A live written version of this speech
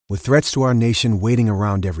With threats to our nation waiting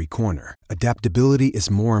around every corner, adaptability is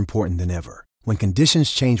more important than ever. When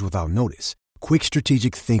conditions change without notice, quick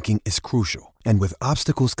strategic thinking is crucial. And with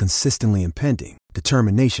obstacles consistently impending,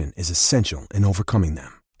 determination is essential in overcoming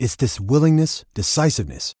them. It's this willingness,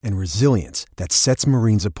 decisiveness, and resilience that sets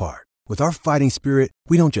Marines apart. With our fighting spirit,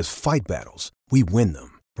 we don't just fight battles, we win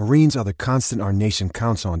them. Marines are the constant our nation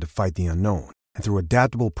counts on to fight the unknown. And through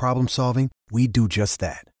adaptable problem solving, we do just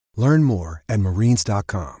that. Learn more at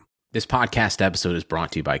marines.com. This podcast episode is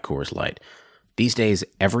brought to you by Coors Light. These days,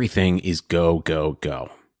 everything is go, go, go.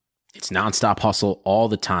 It's nonstop hustle all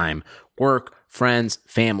the time. Work, friends,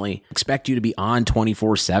 family expect you to be on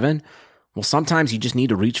 24/7. Well, sometimes you just need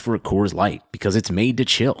to reach for a Coors Light because it's made to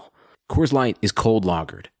chill. Coors Light is cold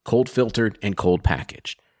lagered, cold filtered, and cold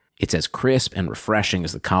packaged. It's as crisp and refreshing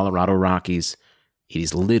as the Colorado Rockies. It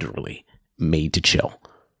is literally made to chill.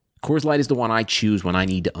 Coors Light is the one I choose when I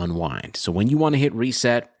need to unwind. So when you want to hit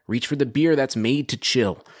reset, reach for the beer that's made to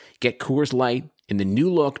chill. Get Coors Light in the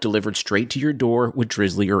new look delivered straight to your door with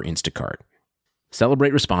Drizzly or Instacart.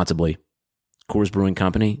 Celebrate responsibly. Coors Brewing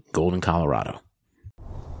Company, Golden, Colorado.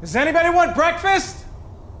 Does anybody want breakfast?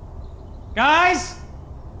 Guys,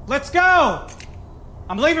 let's go.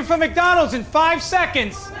 I'm leaving for McDonald's in 5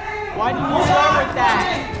 seconds. Why didn't you start with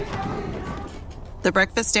that? The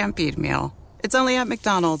Breakfast Stampede Meal. It's only at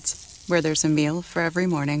McDonald's, where there's a meal for every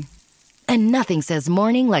morning. And nothing says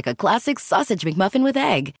morning like a classic sausage McMuffin with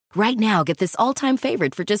egg. Right now, get this all-time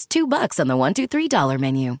favorite for just $2 on the $1, $2, $3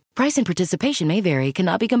 menu. Price and participation may vary.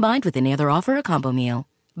 Cannot be combined with any other offer or combo meal.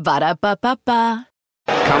 Ba-da-ba-ba-ba.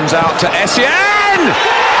 Comes out to Essien!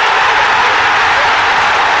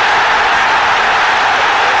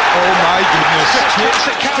 Oh my goodness. It's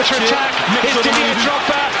a counter-attack. It's Didier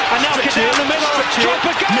Drogba. And now get down the middle.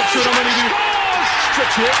 Drogba goes.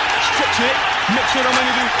 Stretch it. Mix it on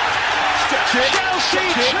Manu. Stretch it. Chelsea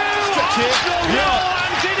 2. Arsenal 0.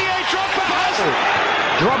 And Didier Drogba has.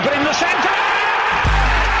 Drogba in the centre.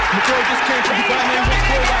 McCoy just came from the back and went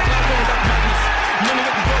forward. Now going back madness. None of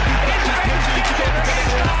it can go deep back. Just make sure you get it together.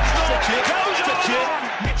 Stretch it.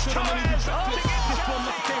 Mix it on Manu. This one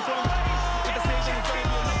must have came from.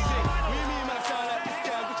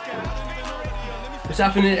 What's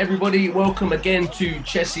happening, everybody? Welcome again to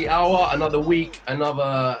Chessy Hour. Another week,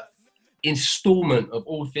 another installment of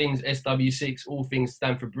all things SW6, all things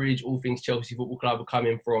Stamford Bridge, all things Chelsea Football Club are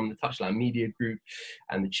coming from the Touchline Media Group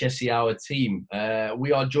and the Chessy Hour team.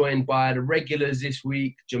 We are joined by the regulars this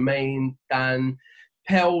week, Jermaine, Dan,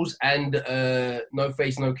 Pels, and no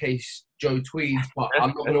face, no case, Joe Tweeds. But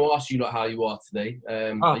I'm not going to ask you like how you are today.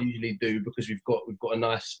 I usually do because we've got a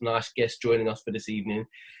nice guest joining us for this evening.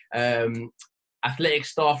 Athletic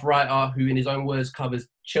staff writer who, in his own words, covers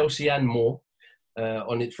Chelsea and more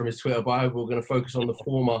on it from his Twitter bio. We're going to focus on the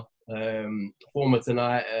former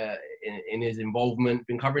tonight in his involvement.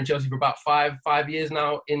 Been covering Chelsea for about five years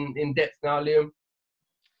now in depth now, Liam.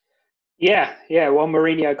 Yeah. Well,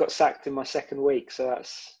 Mourinho got sacked in my second week, so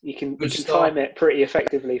that's you can time it pretty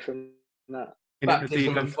effectively from that.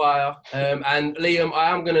 Baptism of fire. And Liam, I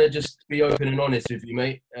am going to just be open and honest with you,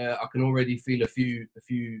 mate. I can already feel a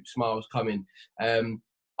few smiles coming.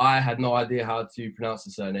 I had no idea how to pronounce the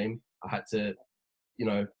surname. I had to,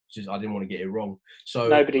 I didn't want to get it wrong. So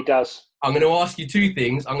nobody does. I'm going to ask you two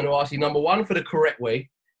things. I'm going to ask you, number one, for the correct way,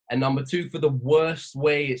 and number two, for the worst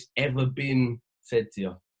way it's ever been said to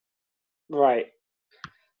you. Right.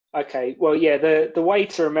 Okay. Well, yeah, the way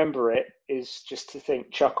to remember it is just to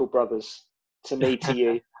think Chuckle Brothers. To me, to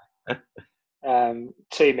you,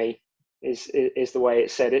 to me is the way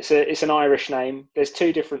it's said. It's an Irish name. There's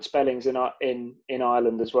two different spellings in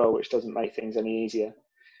Ireland as well, which doesn't make things any easier.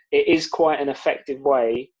 It is quite an effective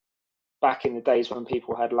way, back in the days when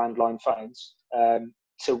people had landline phones,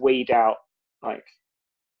 to weed out like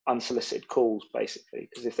unsolicited calls, basically.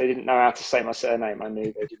 Because if they didn't know how to say my surname, I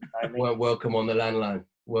knew they didn't know me. Well, welcome on the landline.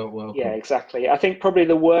 Welcome. Yeah, exactly. I think probably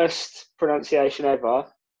the worst pronunciation ever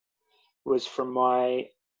was from my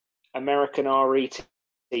American RE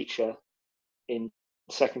teacher in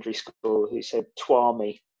secondary school who said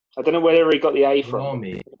Twami. I don't know where he got the A from.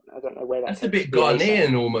 Twami. I don't know where that's a bit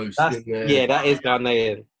Ghanaian almost. Yeah, that is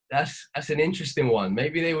Ghanaian. That's an interesting one.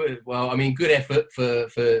 Maybe they were, good effort for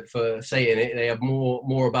saying it. They have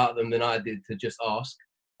more about them than I did to just ask.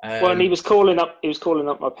 And he was calling up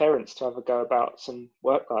my parents to have a go about some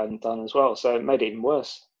work I hadn't done as well, so it made it even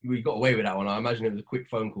worse. We got away with that one. I imagine it was a quick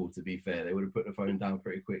phone call, to be fair. They would have put the phone down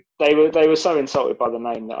pretty quick. They were so insulted by the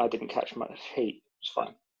name that I didn't catch much heat. It's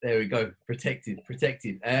fine. There we go. Protected.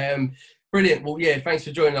 Brilliant. Well, yeah, thanks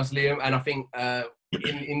for joining us, Liam. And I think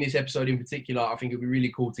in this episode in particular, I think it'd be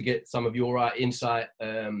really cool to get some of your insight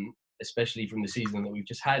especially from the season that we've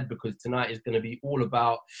just had, because tonight is going to be all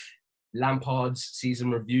about Lampard's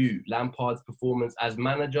season review, Lampard's performance as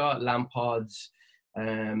manager, Lampard's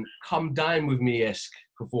come dine with me-esque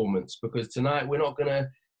performance, because tonight we're not gonna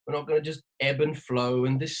just ebb and flow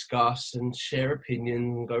and discuss and share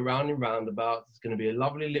opinions and go round and roundabout. It's going to be a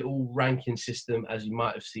lovely little ranking system, as you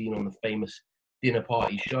might have seen on the famous dinner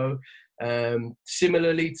party show.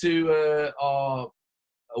 Similarly to our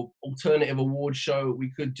alternative award show, we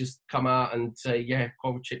could just come out and say, yeah,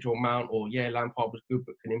 Kovacic or Mount, or yeah, Lampard was good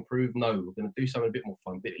but can improve. No, we're going to do something a bit more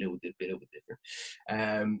fun, a little bit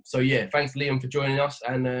different. So yeah, thanks Liam for joining us,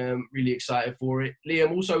 and really excited for it.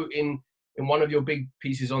 Liam, also in one of your big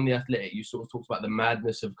pieces on The Athletic, you sort of talked about the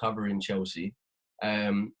madness of covering Chelsea.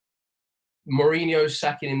 Mourinho's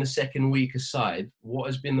sacking in the second week aside, what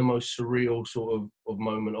has been the most surreal sort of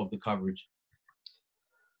moment of the coverage?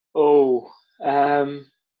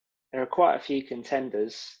 There are quite a few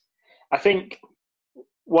contenders. I think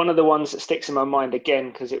one of the ones that sticks in my mind,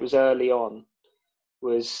 again, because it was early on,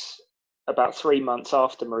 was about 3 months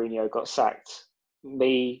after Mourinho got sacked.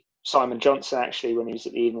 Me, Simon Johnson, actually, when he was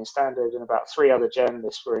at the Evening Standard, and about 3 other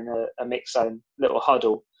journalists were in a mixed zone little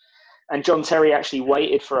huddle. And John Terry actually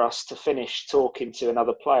waited for us to finish talking to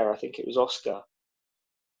another player. I think it was Oscar,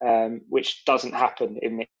 which doesn't happen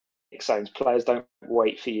in mixed zones. Players don't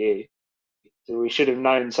wait for you. So we should have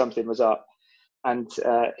known something was up. And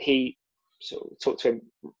he sort of talked to him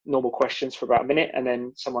normal questions for about a minute, and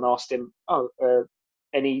then someone asked him,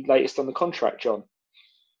 any latest on the contract, John?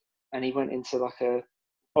 And he went into like a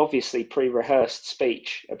obviously pre-rehearsed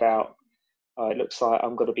speech about, it looks like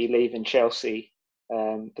I'm going to be leaving Chelsea.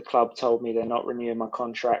 The club told me they're not renewing my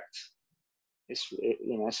contract. It's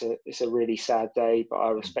a really sad day, but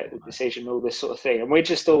I respect the decision, all this sort of thing. And we're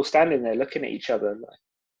just all standing there looking at each other like,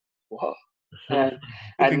 what? And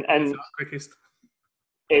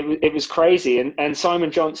it was crazy. And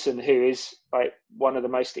Simon Johnson, who is like one of the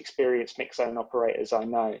most experienced mix zone operators I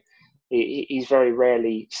know, he's very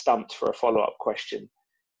rarely stumped for a follow-up question.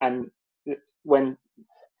 And when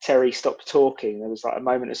Terry stopped talking, there was like a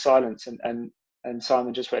moment of silence, and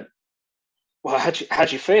Simon just went, well,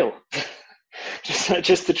 how'd you feel?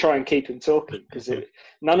 just to try and keep him talking, because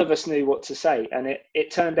none of us knew what to say. And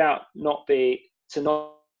it turned out not be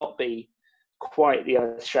quite the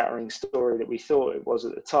earth-shattering story that we thought it was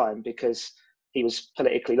at the time, because he was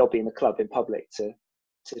politically lobbying the club in public to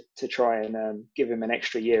try and give him an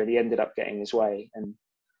extra year, and he ended up getting his way, and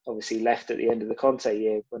obviously left at the end of the Conte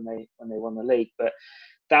year when they won the league. But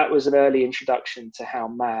that was an early introduction to how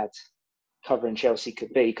mad covering Chelsea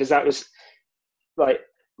could be, because that was like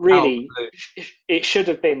really it should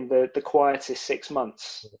have been the quietest 6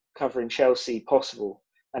 months covering Chelsea possible,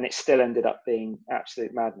 and it still ended up being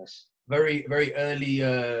absolute madness. Very, very early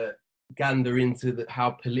gander into how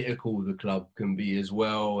political the club can be as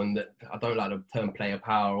well, and that I don't like the term player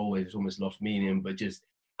power, always almost lost meaning, but just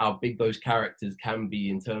how big those characters can be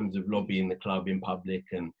in terms of lobbying the club in public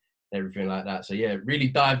and everything like that. So yeah, really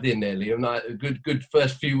dived in there, Liam. A good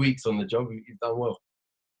first few weeks on the job. You've done well.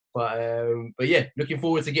 But yeah, looking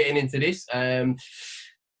forward to getting into this.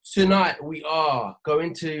 Tonight we are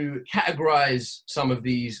going to categorise some of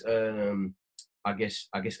these I guess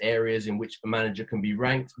areas in which a manager can be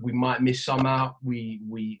ranked. We might miss some out.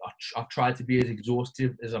 I've tried to be as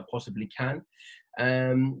exhaustive as I possibly can.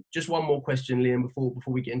 Just one more question, Liam, before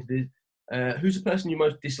we get into this. Who's the person you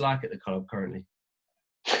most dislike at the club currently?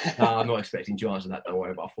 No, I'm not expecting you to answer that. Don't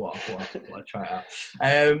worry. But I thought I'd try it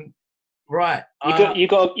out. Right. You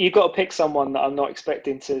got to pick someone that I'm not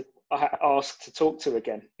expecting to ask to talk to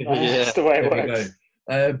again. That's the way it works.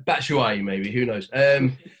 Batshuayi, maybe. Who knows?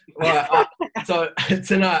 Right. So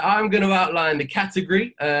tonight I'm going to outline the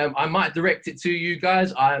category. I might direct it to you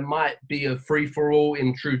guys. I might be a free-for-all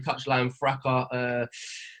in true touchline fracker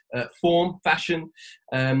fashion.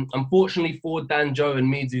 Unfortunately for Dan, Joe and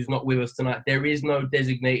Meads, who's not with us tonight, there is no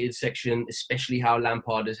designated section, especially how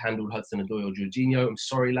Lampard has handled Hudson-Odoi or Jorginho. I'm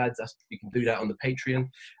sorry, lads. You can do that on the Patreon.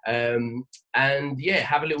 And yeah,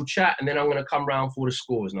 have a little chat, and then I'm going to come round for the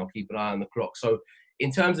scores, and I'll keep an eye on the clock. So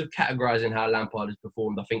in terms of categorising how Lampard has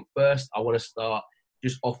performed, I think first I want to start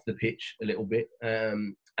just off the pitch a little bit.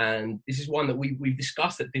 And this is one that we've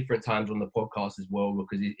discussed at different times on the podcast as well,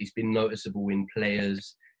 because it's been noticeable in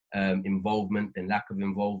players' involvement and lack of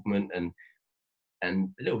involvement and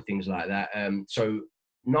little things like that. So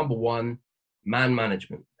number one, man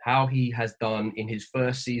management. How he has done in his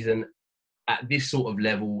first season at this sort of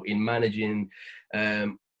level in managing,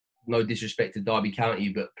 no disrespect to Derby County,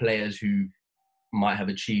 but players who might have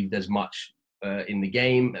achieved as much in the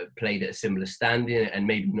game, played at a similar standing, and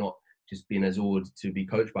maybe not just been as awed to be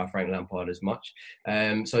coached by Frank Lampard as much.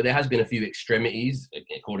 So there has been a few extremities,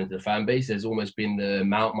 according to the fan base. There's almost been the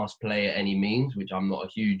Mount must play at any means, which I'm not a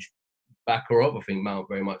huge backer of. I think Mount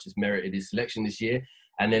very much has merited his selection this year.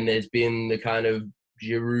 And then there's been the kind of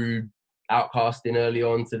Giroud outcasting early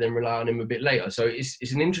on to then rely on him a bit later. So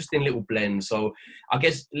it's an interesting little blend. So I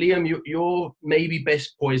guess, Liam, you're maybe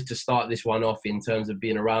best poised to start this one off in terms of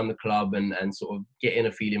being around the club and sort of getting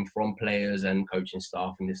a feeling from players and coaching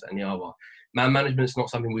staff and this and the other. Man management's not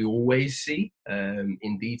something we always see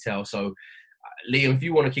in detail. So, Liam, if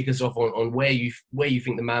you want to kick us off on where you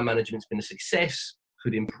think the man management's been a success,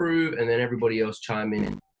 could improve, and then everybody else chime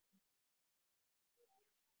in.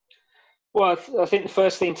 Well, I think the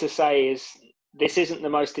first thing to say is this isn't the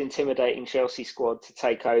most intimidating Chelsea squad to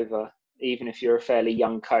take over, even if you're a fairly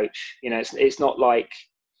young coach. You know, it's not like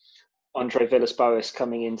Andre Villas-Boas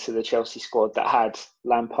coming into the Chelsea squad that had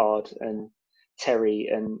Lampard and Terry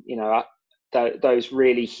and, you know, those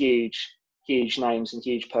really huge names and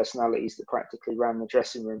huge personalities that practically ran the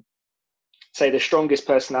dressing room. Say the strongest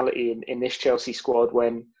personality in this Chelsea squad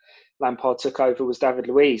when Lampard took over was David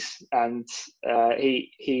Luiz, and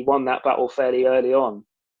he won that battle fairly early on.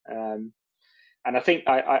 And I think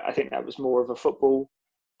that was more of a football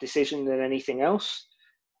decision than anything else.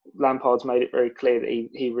 Lampard's made it very clear that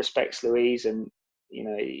he respects Luiz, and you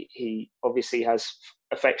know he obviously has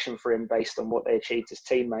affection for him based on what they achieved as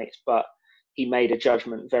teammates. But he made a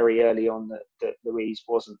judgment very early on that Luiz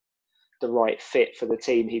wasn't the right fit for the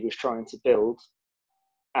team he was trying to build.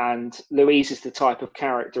 And Luiz is the type of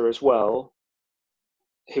character as well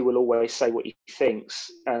who will always say what he thinks.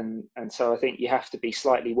 And so I think you have to be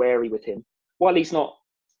slightly wary with him. While he's not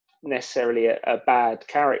necessarily a bad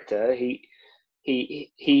character,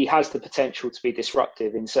 he has the potential to be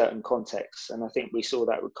disruptive in certain contexts. And I think we saw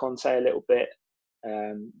that with Conte a little bit.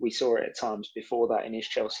 We saw it at times before that in his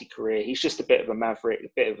Chelsea career. He's just a bit of a maverick, a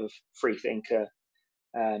bit of a free thinker.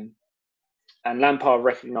 And Lampard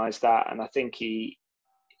recognised that. And I think he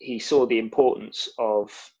saw the importance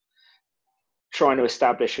of trying to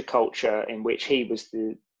establish a culture in which he was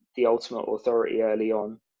the ultimate authority early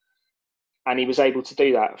on. And he was able to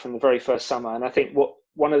do that from the very first summer. And I think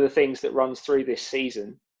one of the things that runs through this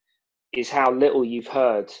season is how little you've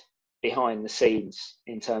heard behind the scenes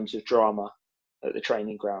in terms of drama at the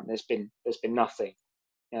training ground. There's been nothing.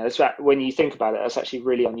 You know, when you think about it, that's actually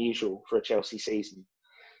really unusual for a Chelsea season.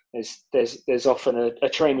 There's often a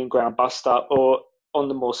training ground bust up, or on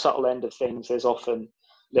the more subtle end of things, there's often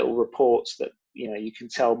little reports that you know you can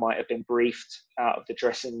tell might have been briefed out of the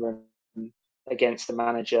dressing room against the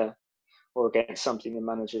manager or against something the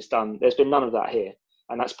manager's done. There's been none of that here,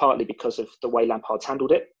 and that's partly because of the way Lampard's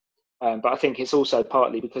handled it. But I think it's also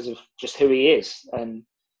partly because of just who he is. And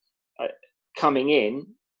coming in,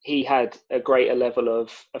 he had a greater level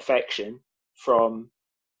of affection from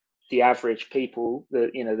the average people,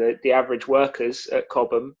 the average workers at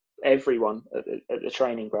Cobham, everyone at the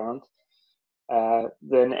training ground,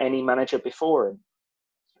 than any manager before him,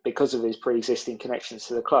 because of his pre-existing connections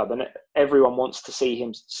to the club. And everyone wants to see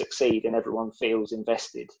him succeed, and everyone feels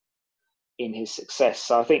invested in his success.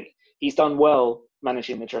 So I think he's done well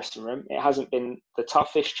managing the dressing room. It hasn't been the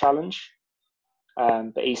toughest challenge,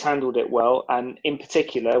 but he's handled it well. And in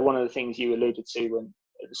particular, one of the things you alluded to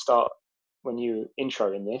at the start, when you were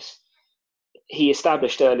introing this, he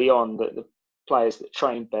established early on that the players that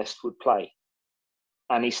trained best would play.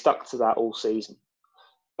 And he stuck to that all season.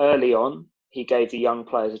 Early on, he gave the young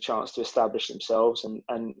players a chance to establish themselves.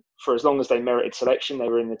 And for as long as they merited selection, they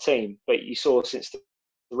were in the team. But you saw since the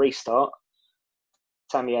restart,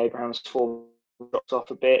 Tammy Abraham's form dropped off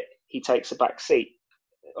a bit. He takes a back seat.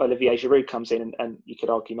 Olivier Giroud comes in and you could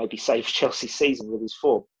argue maybe saves Chelsea's season with his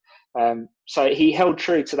form. So he held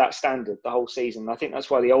true to that standard the whole season. I think that's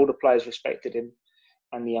why the older players respected him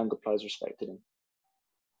and the younger players respected him.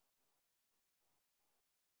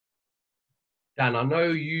 Dan, I know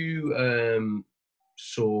you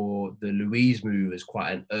saw the Luiz move as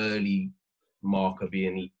quite an early marker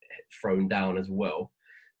being thrown down as well.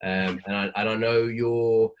 And I know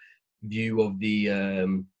your view of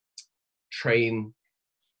the train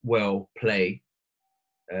well play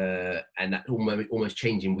and that almost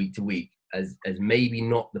changing week to week as maybe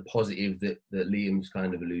not the positive that Liam's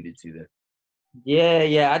kind of alluded to there.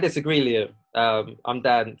 Yeah, I disagree, Liam. I'm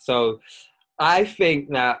Dan. So I think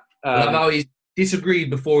that... how he's disagreed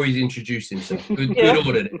before he's introduced himself. Good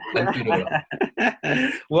order. Good order.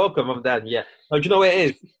 Welcome, I'm Dan. Yeah. Oh, do you know what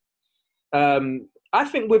it is? I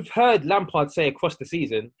think we've heard Lampard say across the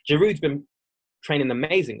season, Giroud's been training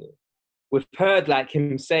amazingly. We've heard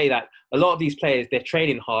him say that a lot of these players, they're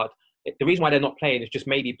training hard. The reason why they're not playing is just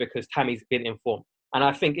maybe because Tammy's been informed. And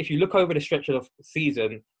I think if you look over the stretch of the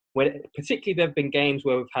season, when particularly there have been games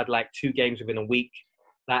where we've had like 2 games within a week,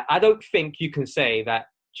 like I don't think you can say that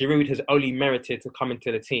Giroud has only merited to come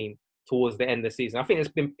into the team towards the end of the season. I think there's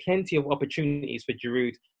been plenty of opportunities for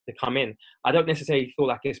Giroud to come in. I don't necessarily feel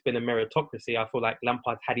like it's been a meritocracy. I feel like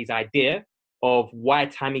Lampard had his idea of why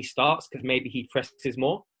Tammy starts, because maybe he presses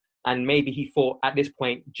more, and maybe he thought at this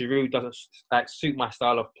point Giroud doesn't like suit my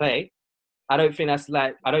style of play. I don't think that's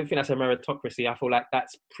a meritocracy. I feel like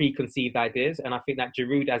that's preconceived ideas, and I think that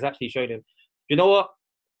Giroud has actually shown him, you know what,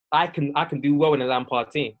 I can do well in a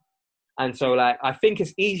Lampard team. And so, like, I think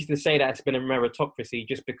it's easy to say that it's been a meritocracy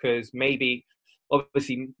just because maybe,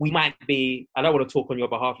 obviously, we might be, I don't want to talk on your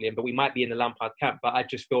behalf, Liam, but we might be in the Lampard camp. But I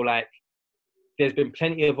just feel like there's been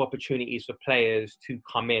plenty of opportunities for players to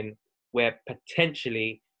come in where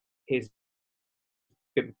potentially he's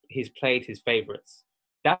played his favourites.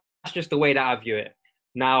 That's just the way that I view it.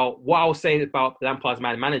 Now, what I'll say about Lampard's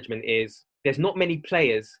man management is there's not many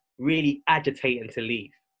players really agitating to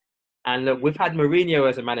leave. And look, we've had Mourinho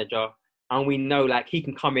as a manager, and we know like he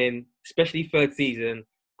can come in, especially third season,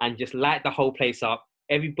 and just light the whole place up.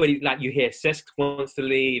 Everybody, like you hear, Cesc wants to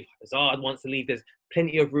leave, Hazard wants to leave. There's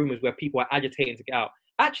plenty of rumours where people are agitating to get out.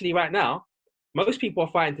 Actually, right now, most people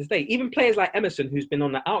are fighting to stay. Even players like Emerson, who's been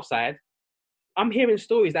on the outside, I'm hearing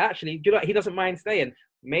stories that actually, he doesn't mind staying.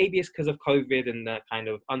 Maybe it's because of COVID and the kind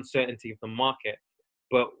of uncertainty of the market.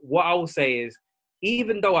 But what I will say is,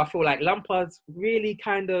 even though I feel like Lampard's really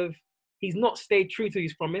he's not stayed true to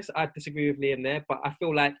his promise. I disagree with Liam there, but I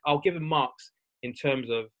feel like I'll give him marks in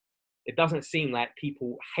terms of it doesn't seem like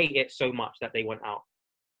people hate it so much that they went out.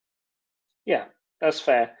 Yeah, that's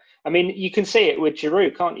fair. I mean, you can see it with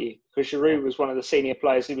Giroud, can't you? Because Giroud was one of the senior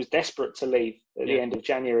players who was desperate to leave at the end of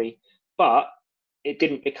January, but it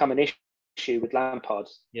didn't become an issue with Lampard.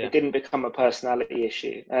 Yeah. It didn't become a personality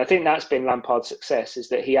issue. And I think that's been Lampard's success, is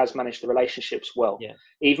that he has managed the relationships well,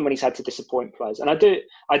 even when he's had to disappoint players. And I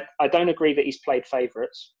don't agree that he's played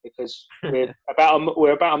favourites, because we're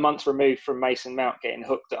about a month removed from Mason Mount getting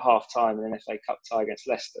hooked at half time in an FA Cup tie against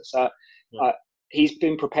Leicester. So he's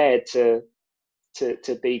been prepared to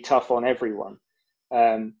be tough on everyone.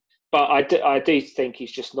 But I do think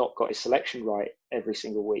he's just not got his selection right every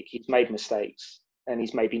single week. He's made mistakes, and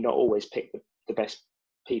he's maybe not always picked the best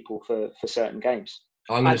people for certain games.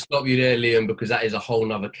 I'm going to stop you there, Liam, because that is a whole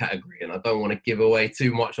nother category, and I don't want to give away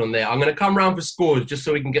too much on there. I'm going to come round for scores just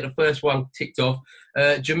so we can get the first one ticked off.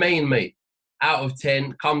 Jermaine, mate, out of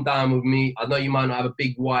 10, come down with me. I know you might not have a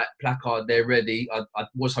big white placard there ready. I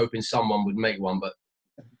was hoping someone would make one, but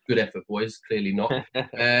good effort, boys. Clearly not.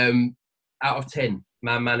 Out of 10,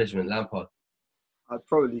 man management, Lampard. I'd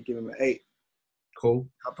probably give him an 8. Cool.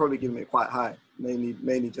 I'd probably give him it quite high,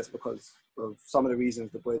 mainly just because of some of the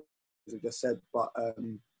reasons the boys have just said. But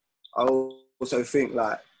I also think,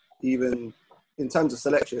 like, even in terms of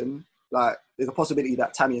selection, like, there's a possibility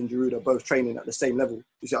that Tammy and Giroud are both training at the same level.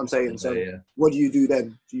 You see what I'm saying? So what do you do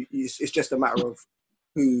then? It's just a matter of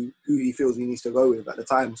who he feels he needs to go with at the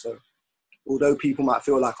time. So although people might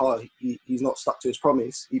feel like, he's not stuck to his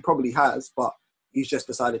promise, he probably has, but he's just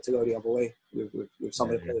decided to go the other way with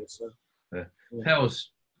some of the players. So. Yeah.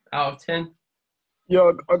 Hells, out of 10?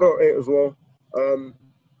 Yeah, I got 8 as well.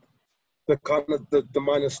 The kind of the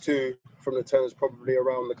 -2 from the 10 is probably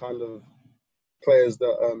around the kind of players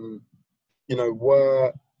that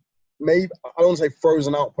were maybe, I don't want to say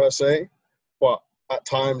frozen out per se, but at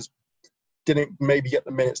times didn't maybe get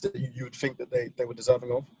the minutes that you would think that they were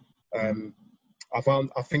deserving of.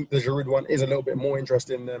 I think the Giroud one is a little bit more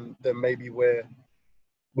interesting than maybe where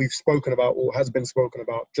we've spoken about or has been spoken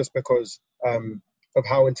about, just because of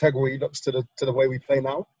how integral he looks to the way we play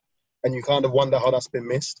now, and you kind of wonder how that's been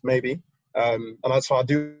missed, maybe. And that's why I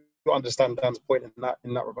do understand Dan's point in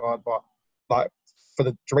that regard. But like, for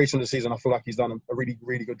the duration of the season, I feel like he's done a really,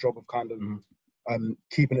 really good job of kind of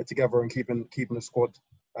keeping it together and keeping the squad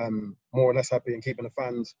more or less happy, and keeping the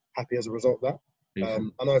fans happy as a result of that.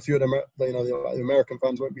 I know a few of them, the American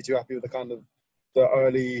fans won't be too happy with the kind of the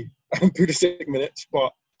early Pulisic minutes,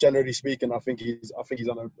 but generally speaking, I think he's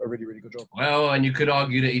done a really, really good job. Well, and you could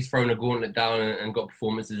argue that he's thrown a gauntlet down and got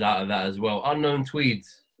performances out of that as well. Unknown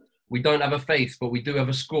Tweeds. We don't have a face, but we do have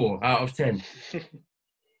a score out of 10.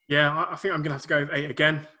 Yeah, I think I'm going to have to go with 8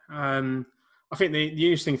 again. I think the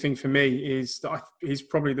interesting thing for me is that he's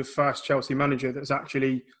probably the first Chelsea manager that's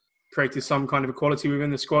actually created some kind of equality within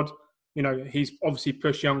the squad. He's obviously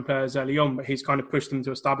pushed young players early on, but he's kind of pushed them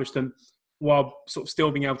to establish them while sort of still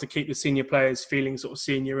being able to keep the senior players feeling sort of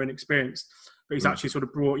senior and experienced. But he's actually sort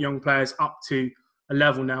of brought young players up to a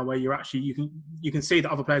level now where you can see that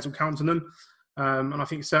other players will count on them. And I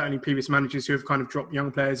think certainly previous managers who have kind of dropped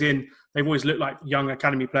young players in, they've always looked like young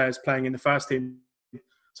academy players playing in the first team.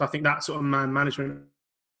 So I think that sort of man management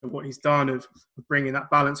of what he's done of bringing that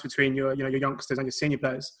balance between your youngsters and your senior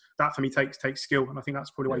players, that for me takes skill. And I think that's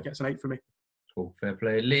probably why he gets an 8 for me. Cool, fair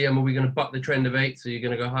play. Liam, are we going to buck the trend of 8? So you're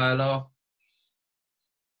going to go higher, lower?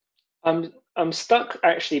 I'm stuck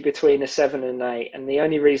actually between a 7 and an 8, and the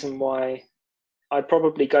only reason why I'd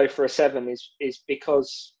probably go for a 7 is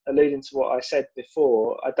because, alluding to what I said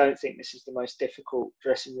before, I don't think this is the most difficult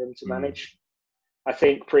dressing room to manage. I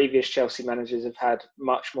think previous Chelsea managers have had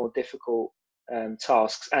much more difficult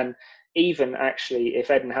tasks, and even actually, if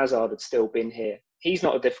Eden Hazard had still been here, he's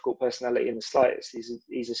not a difficult personality in the slightest.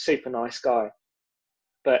 He's a super nice guy,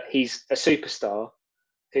 but he's a superstar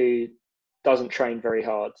who doesn't train very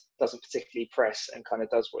hard, doesn't particularly press, and kind of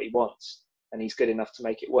does what he wants. And he's good enough to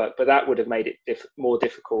make it work. But that would have made it more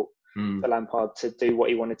difficult for Lampard to do what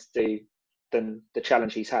he wanted to do than the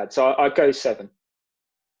challenge he's had. So I'd go 7.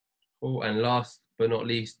 Cool. And last but not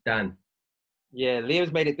least, Dan. Yeah,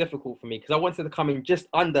 Liam's made it difficult for me because I wanted to come in just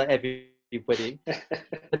under everybody.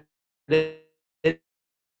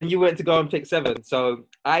 You went to go and pick 7. So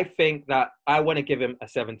I think that I want to give him a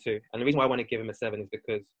 7 too. And the reason why I want to give him a 7 is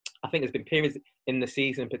because I think there's been periods in the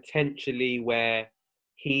season potentially where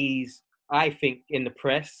I think in the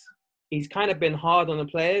press, he's kind of been hard on the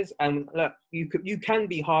players. And look, you can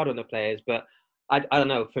be hard on the players, but I don't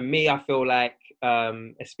know. For me, I feel like,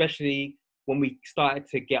 especially when we started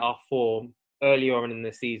to get our form earlier on in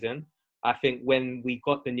the season, I think when we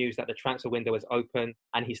got the news that the transfer window was open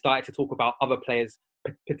and he started to talk about other players,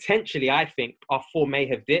 potentially, I think our form may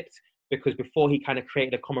have dipped because before he kind of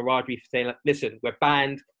created a camaraderie saying, like, listen, we're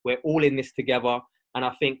banned, we're all in this together. And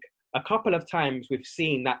I think a couple of times we've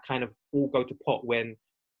seen that kind of all go to pot when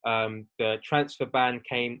the transfer ban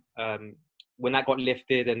came, when that got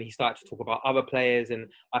lifted and he started to talk about other players. And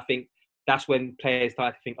I think that's when players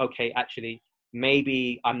started to think, okay, actually,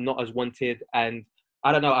 maybe I'm not as wanted. And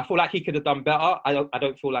I don't know, I feel like he could have done better. I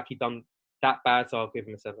don't feel like he done that bad, so I'll give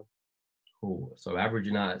him a 7. Cool. So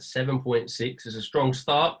averaging out at 7.6 is a strong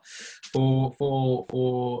start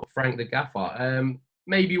for Frank the Gaffer.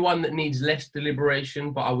 Maybe one that needs less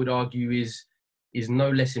deliberation, but I would argue is no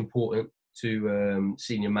less important to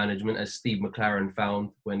senior management, as Steve McLaren found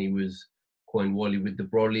when he was coined Wally with the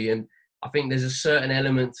Brolly. And I think there's a certain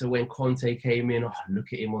element to when Conte came in,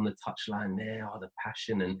 look at him on the touchline there, the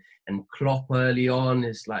passion, and Klopp early on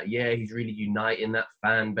is like, yeah, he's really uniting that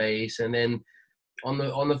fan base. And then on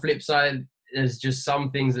the flip side, there's just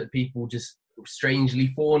some things that people just strangely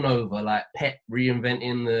fawn over, like Pep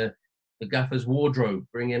reinventing the Gaffer's wardrobe,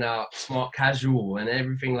 bringing out smart casual and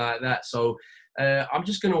everything like that. So I'm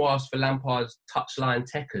just going to ask for Lampard's touchline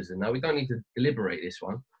techers. And now we don't need to deliberate this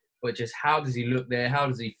one, but just how does he look there? How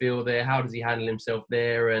does he feel there? How does he handle himself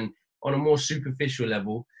there? And on a more superficial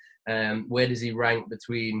level, where does he rank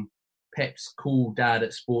between Pep's cool dad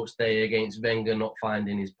at sports day against Wenger not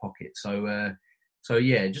finding his pocket? So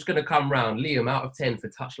yeah, just going to come round. Liam, out of 10 for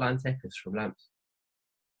touchline techers from Lamps.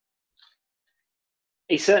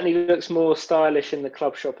 He certainly looks more stylish in the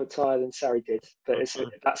club shop attire than Sarri did, but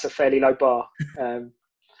that's a fairly low bar.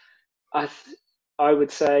 I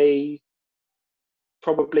would say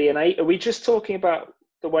probably an 8. Are we just talking about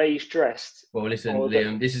the way he's dressed? Well, listen,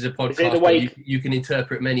 Liam, this is a podcast where you can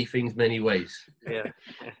interpret many things many ways. Yeah.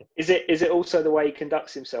 Is it also the way he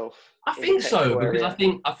conducts himself? I think so, because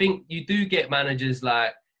I think you do get managers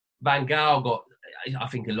like Van Gaal got. I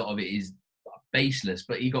think a lot of it is baseless,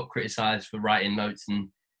 but he got criticised for writing notes and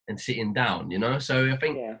sitting down, you know. So I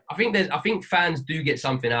think fans do get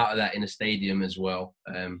something out of that in a stadium as well.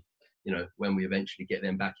 You know, when we eventually get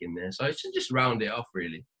them back in there. So it should just round it off,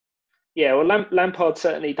 really. Yeah, well, Lampard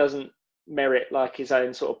certainly doesn't merit like his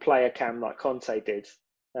own sort of player cam like Conte did.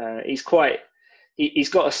 He's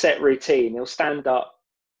got a set routine. He'll stand up,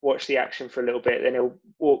 watch the action for a little bit, then he'll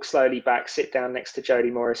walk slowly back, sit down next to Jody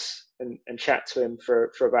Morris and chat to him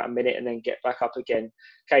for about a minute and then get back up again.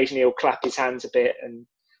 Occasionally he'll clap his hands a bit and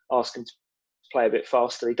ask him to play a bit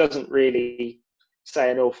faster. He doesn't really say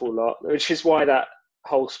an awful lot, which is why that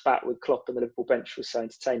whole spat with Klopp and the Liverpool bench was so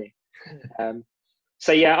entertaining.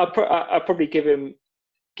 So yeah, I'll probably give him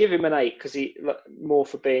an 8 because he more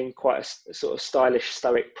for being quite a sort of stylish,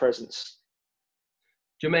 stoic presence.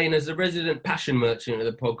 Jermaine, as the resident passion merchant of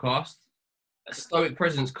the podcast, a stoic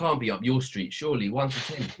presence can't be up your street, surely. 1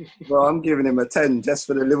 to 10. Well, I'm giving him a 10 just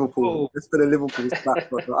for the Liverpool. Just for the Liverpool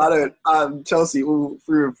stat. I'm Chelsea all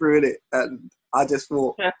through and through in it, and I just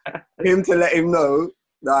thought him to let him know,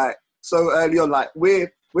 like so early on, like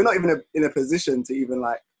we're not even in a position to even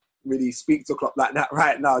like really speak to Klopp like that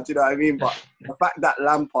right now. Do you know what I mean? But the fact that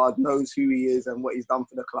Lampard knows who he is and what he's done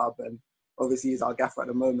for the club, and obviously he's our gaffer at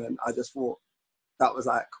the moment, I just thought that was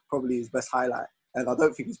like probably his best highlight. And I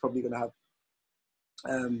don't think he's probably going to have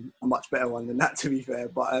a much better one than that, to be fair.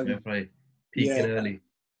 But peaking early.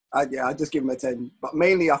 I'd just give him a 10. But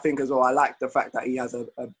mainly, I think as well, I like the fact that he has a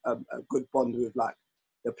good bond with like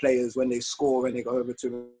the players when they score and they go over to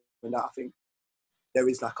him, and that I think there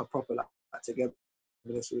is like a proper like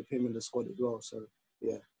togetherness with him and the squad as well. So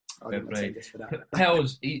yeah, I'll give him a 10 just for that.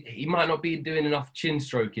 Pels, he might not be doing enough chin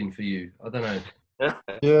stroking for you. I don't know. Yeah,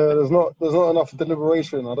 there's not enough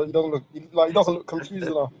deliberation. He doesn't look confused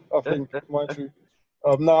enough. I think, mind you.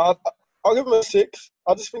 I'll give him a 6.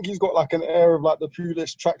 I just think he's got like an air of like the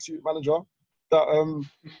Pulis tracksuit manager that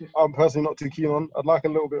I'm personally not too keen on. I'd like a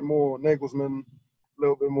little bit more Nagelsmann, a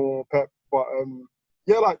little bit more Pep, but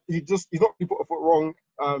like he's not really put a foot wrong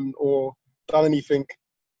or done anything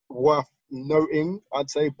worth noting.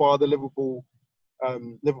 I'd say bar the Liverpool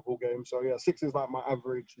game. So yeah, 6 is like my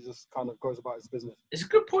average. He just kind of goes about his business. It's a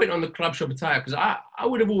good point on the club shop attire, because I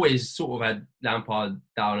would have always sort of had Lampard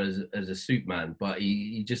down as a suit man, but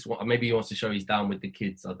he just maybe he wants to show he's down with the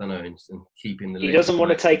kids. I don't know, and keeping the. He doesn't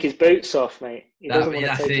want to take his boots off, mate. That's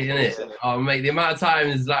it, isn't it? Oh, mate, the amount of time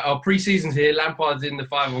is like, pre-season's here. Lampard's in the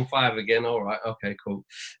 5-on-5 again. All right, okay, cool.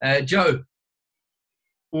 Joe.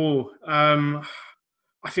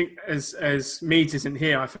 I think as Meads isn't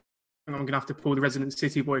here, I think I'm going to have to pull the resident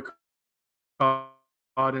City boy card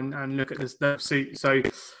and look at the suit. So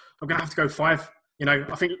I'm going to have to go 5. You know,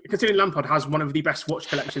 I think considering Lampard has one of the best watch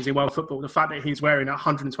collections in world football, the fact that he's wearing a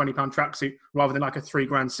 £120 tracksuit rather than like a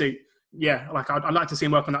 $3,000 suit, yeah, like I'd like to see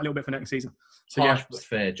him work on that a little bit for next season. So Harsh but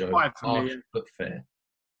fair, Joe. 5 for Harsh me, but fair.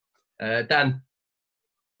 Dan.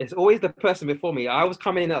 It's always the person before me. I was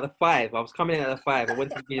coming in at the 5. I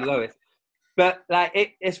wanted to be lowest. But like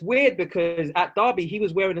it's weird because at Derby he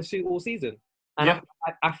was wearing a suit all season, and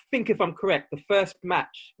I think if I'm correct, the first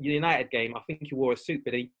match, the United game, I think he wore a suit,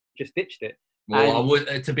 but he just ditched it. Well, I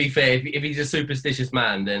would. To be fair, if he's a superstitious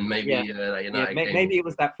man, then maybe maybe it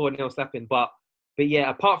was that 4-0 slapping. But yeah,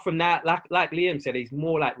 apart from that, like Liam said, he's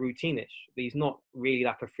more like routinish. He's not really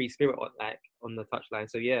like a free spirit on the touchline.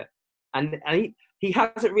 So yeah, and he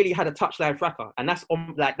hasn't really had a touchline fracker, and that's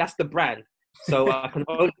that's the brand. So I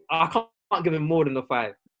can't give him more than the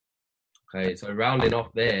 5. Okay, so rounding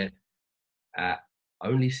off there at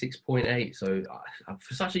only 6.8. So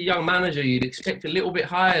for such a young manager, you'd expect a little bit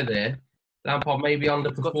higher there. Lampard maybe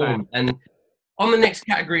underperformed. And on the next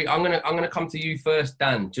category, I'm gonna come to you first,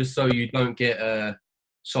 Dan, just so you don't get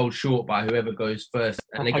sold short by whoever goes first.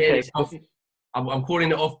 And again, I'm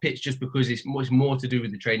calling it off pitch just because it's more to do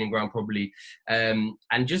with the training ground probably. And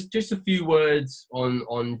just a few words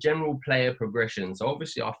on general player progression. So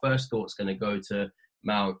obviously our first thought's going to go to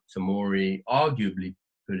Mount, Tomori, arguably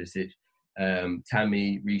Pulisic,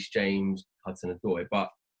 Tammy, Reece James, Hudson-Odoi. But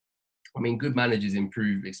I mean, good managers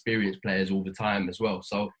improve experienced players all the time as well.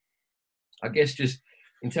 So I guess just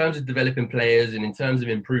in terms of developing players and in terms of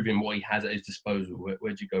improving what he has at his disposal,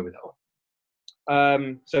 where'd you go with that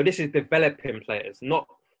one? So this is developing players, not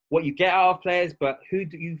what you get out of players, but who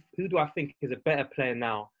do I think is a better player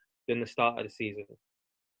now than the start of the season?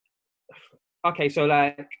 Okay, so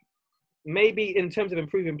like maybe in terms of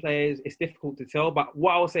improving players, it's difficult to tell, but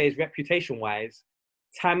what I will say is reputation-wise,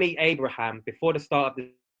 Tammy Abraham, before the start of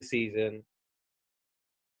the season,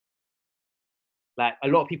 like a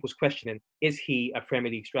lot of people's questioning, is he a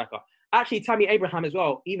Premier League striker? Actually, Tammy Abraham as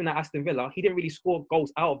well, even at Aston Villa, he didn't really score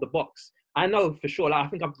goals out of the box. I know for sure, I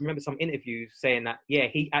think I remember some interviews saying that, yeah,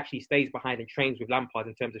 he actually stays behind and trains with Lampard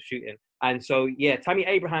in terms of shooting. And so, yeah, Tammy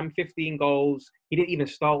Abraham, 15 goals. He didn't even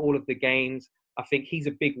start all of the games. I think he's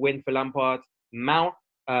a big win for Lampard. Mount,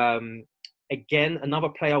 again, another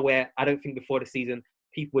player where I don't think before the season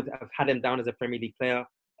people would have had him down as a Premier League player.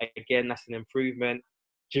 Again, that's an improvement.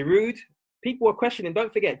 Giroud, people were questioning.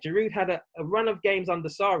 Don't forget, Giroud had a run of games under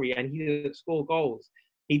Sarri and he didn't score goals.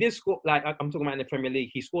 He did score, like I'm talking about in the Premier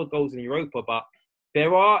League, he scored goals in Europa, but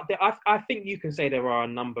I think you can say there are a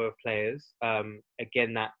number of players,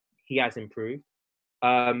 again, that he has improved.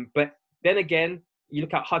 But then again, you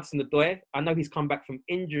look at Hudson-Odoi. I know he's come back from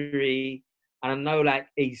injury and I know like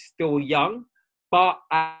he's still young, but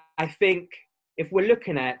I think if we're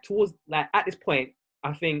looking at towards like at this point,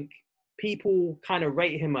 I think people kind of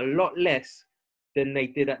rate him a lot less than they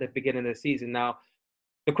did at the beginning of the season. Now,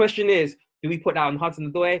 the question is, do we put that on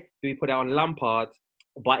Hudson-Odoi? Do we put that on Lampard?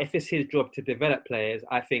 But if it's his job to develop players,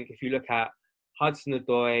 I think if you look at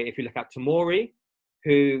Hudson-Odoi, if you look at Tomori,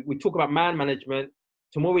 who we talk about man management,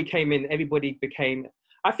 Tomori came in, everybody became...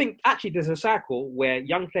 I think actually there's a cycle where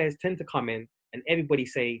young players tend to come in and everybody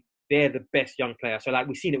say they're the best young player. So like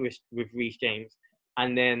we've seen it with Reece James,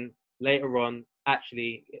 and then later on,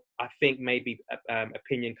 actually, I think maybe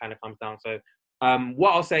opinion kind of comes down. So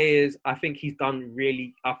what I'll say is I think he's done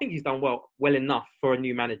well enough for a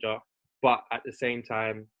new manager, but at the same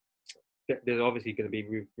time, there's obviously going to be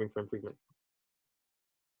room for improvement.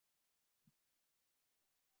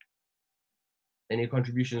 Any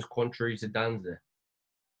contributions contrary to Dan's there?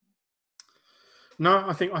 No,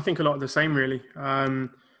 I think a lot of the same really.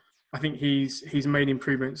 I think he's made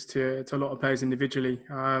improvements to a lot of players individually.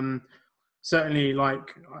 Certainly,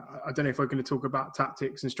 like I don't know if we're going to talk about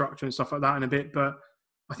tactics and structure and stuff like that in a bit, but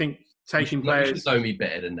I think taking players. You should know me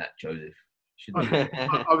better than that, Joseph.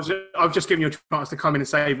 I was just giving you a chance to come in and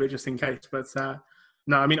save it just in case, but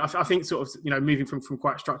no, I mean I think sort of moving from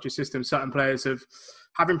quite structured systems, certain players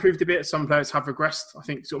have improved a bit. Some players have regressed. I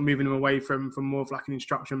think sort of moving them away from more of like an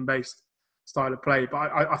instruction based style of play.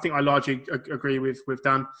 But I think I largely agree with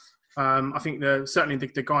Dan. I think certainly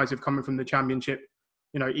the guys who've come in from the Championship,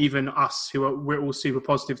 even us we're all super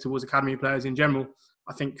positive towards academy players in general.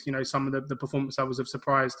 I think some of the performance levels have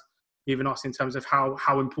surprised even us in terms of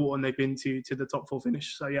how important they've been to the top 4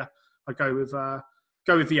 finish. So yeah, I'd go with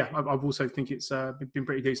yeah. I also think it's been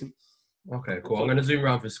pretty decent. Okay, cool. I'm going to zoom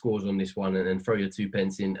around for scores on this one and then throw your 2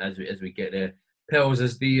 pence in as we get there. Pels,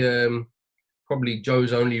 as the probably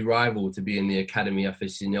Joe's only rival to be in the Academy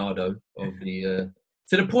Aficionado of the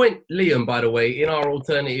to the point, Liam, by the way, in our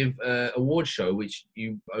alternative award show, which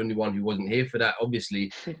you only one who wasn't here for that,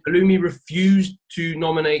 obviously, Halloumi refused to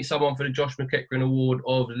nominate someone for the Josh McEachran Award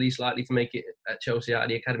of the least likely to make it at Chelsea out of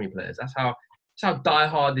the Academy players. That's how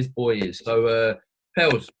diehard this boy is. So,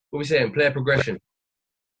 Pels, what are we saying? Player progression.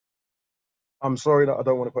 I'm sorry that I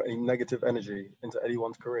don't want to put any negative energy into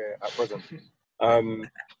anyone's career at present.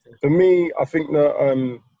 For me, I think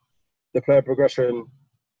that the player progression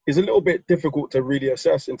is a little bit difficult to really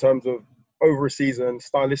assess in terms of over a season.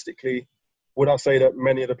 Stylistically, would I say that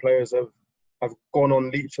many of the players have gone on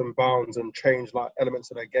leaps and bounds and changed like elements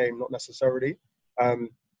of their game? Not necessarily.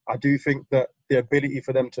 I do think that the ability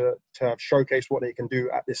for them to have showcased what they can do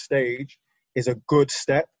at this stage is a good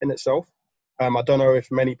step in itself. I don't know if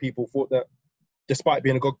many people thought that, despite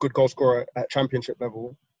being a good goal scorer at Championship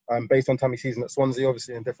level, based on Tammy's season at Swansea,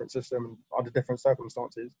 obviously in a different system and under different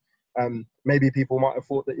circumstances, maybe people might have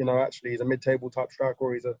thought that actually he's a mid-table type striker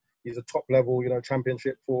or he's a top level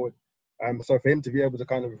Championship forward. So for him to be able to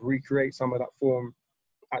kind of recreate some of that form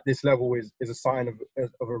at this level is a sign of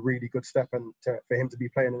a really good step, and for him to be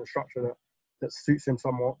playing in a structure that suits him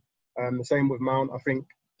somewhat. The same with Mount. I think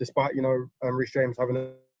despite Reece James having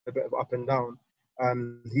a bit of up and down,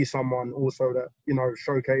 he's someone also that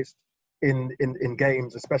showcased in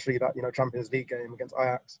games, especially that Champions League game against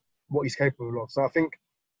Ajax, what he's capable of. So I think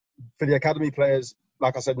for the academy players,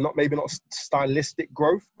 like I said, maybe not stylistic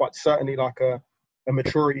growth, but certainly like a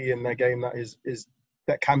maturity in their game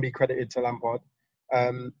that can be credited to Lampard.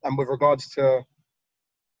 And with regards to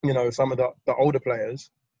some of the older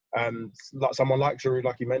players, like someone like Giroud,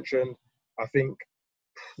 like you mentioned, I think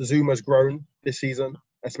Zuma's grown this season,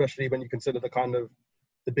 especially when you consider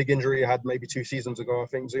the big injury he had maybe 2 seasons ago. I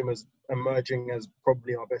think Zuma's emerging as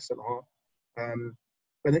probably our best centre half.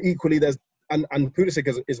 But then equally, and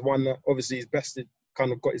Pulisic is one that obviously is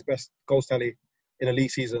got his best goals tally in a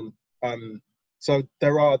league season. So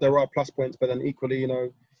there are plus points, but then equally,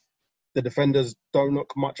 the defenders don't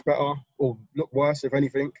look much better or look worse, if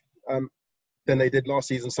anything, than they did last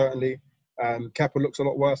season. Certainly, Kepa looks a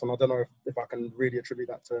lot worse, and I don't know if I can really attribute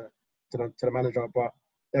that to the manager. But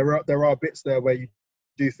there are bits there where you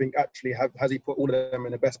do think actually has he put all of them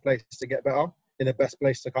in the best place to get better, in the best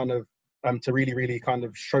place to to really, really kind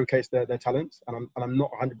of showcase their talents. And I'm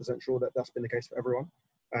not 100% sure that that's been the case for everyone.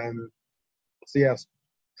 So yes,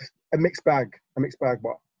 a mixed bag,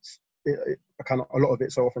 but a lot of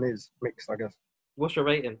it so often is mixed, I guess. What's your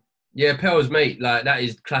rating? Yeah, Pels, mate, like that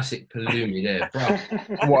is classic Halloumi there,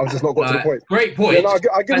 bro. What, I've just not got to the point. Great point. Yeah, no,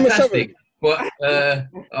 I give him a 7. But all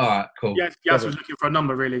right, cool. Yeah, Yas was looking for a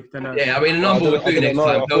number, really. Then, yeah, I mean, a number would do next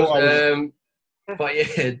time. But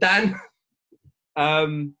yeah, Dan.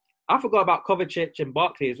 I forgot about Kovacic and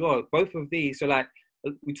Barkley as well. Both of these. So like,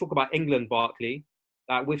 we talk about England, Barkley.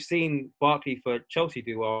 We've seen Barkley for Chelsea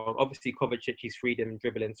do well. Obviously, Kovacic, he's freedom and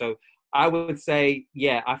dribbling. So I would say,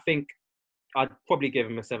 yeah, I think I'd probably give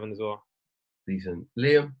him a 7 as well. Decent.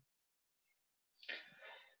 Liam?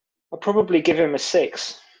 I'd probably give him a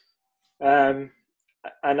 6. And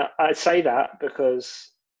I say that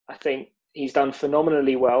because I think he's done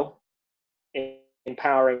phenomenally well in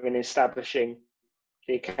empowering and establishing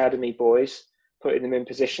the academy boys, putting them in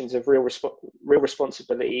positions of real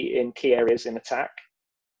responsibility in key areas in attack.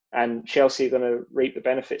 And Chelsea are going to reap the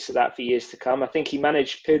benefits of that for years to come. I think he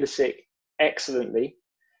managed Pulisic excellently.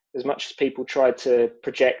 As much as people tried to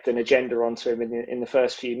project an agenda onto him in the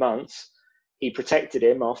first few months, he protected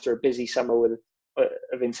him after a busy summer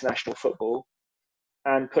of international football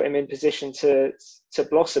and put him in position to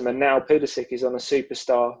blossom. And now Pulisic is on a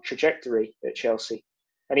superstar trajectory at Chelsea.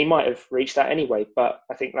 And he might have reached that anyway, but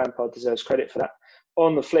I think Lampard deserves credit for that.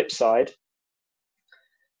 On the flip side,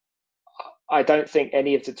 I don't think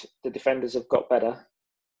any of the defenders have got better.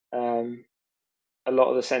 A lot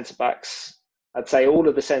of the centre-backs, I'd say all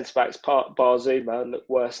of the centre-backs, bar Zuma, look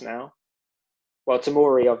worse now. Well,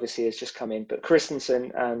 Tomori obviously has just come in, but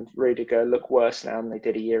Christensen and Rudiger look worse now than they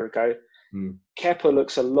did a year ago. Kepa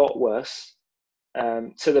looks a lot worse,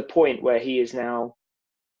 to the point where he is now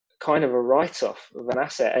kind of a write-off of an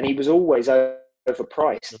asset. And he was always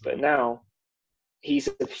overpriced, but now he's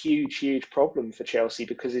a huge, huge problem for Chelsea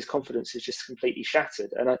because his confidence is just completely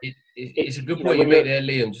shattered. And it's a good point you made there,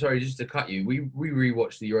 Liam. Sorry, just to cut you. We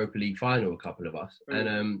rewatched the Europa League final, a couple of us,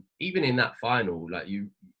 and even in that final,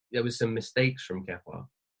 there was some mistakes from Kepa,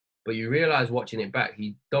 but you realise watching it back,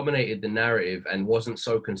 he dominated the narrative and wasn't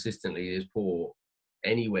so consistently as poor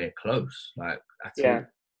anywhere close, at all.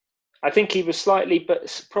 I think he was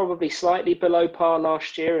probably slightly below par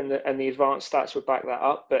last year, and the advanced stats would back that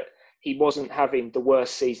up, but he wasn't having the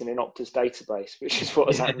worst season in Opta's database, which is what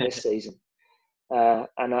has happened this season.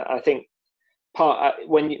 And I think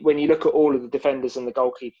when you look at all of the defenders and the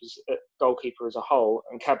goalkeeper as a whole,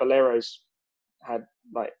 and Caballero's had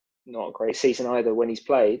not a great season either when he's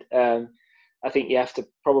played. I think you have to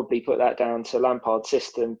probably put that down to Lampard's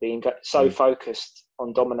system being so focused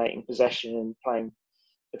on dominating possession and playing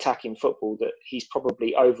attacking football that he's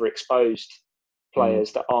probably overexposed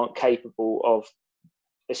players that aren't capable of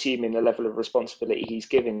assuming the level of responsibility he's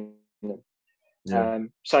giving them.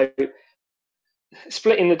 So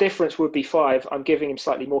splitting the difference would be 5. I'm giving him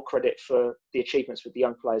slightly more credit for the achievements with the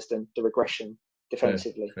young players than the regression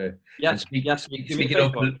defensively. Fair.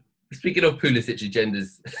 Speaking of Pulisic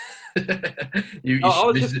agendas, you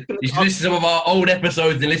should listen to some of our old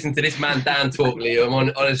episodes and listen to this man Dan talk, Liam.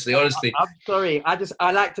 Honestly. I'm sorry.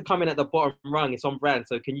 I like to come in at the bottom rung. It's on brand.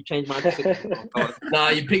 So can you change my decision?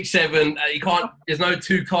 Nah, you pick 7. You can't. There's no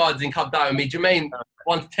 2 cards in Cup Down with me. Jermaine,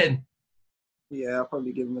 1 to 10. Yeah, I'll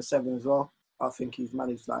probably give him a 7 as well. I think he's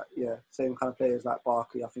managed same kind of players like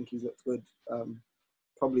Barkley. I think he's looked good.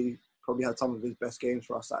 Probably had some of his best games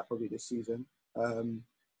for us probably this season.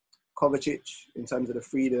 Kovacic, in terms of the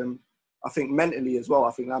freedom, I think mentally as well,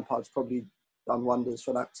 I think Lampard's probably done wonders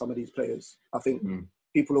for some of these players. I think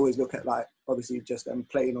people always look at obviously just them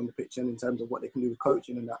playing on the pitch and in terms of what they can do with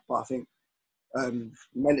coaching and that, but I think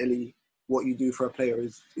mentally what you do for a player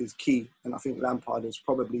is key, and I think Lampard has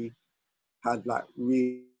probably had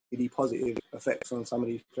really positive effects on some of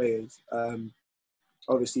these players.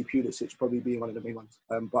 Obviously Pulisic probably being one of the main ones,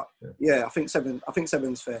 but I think 7. I think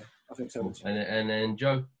 7's fair. I think 7's fair. And then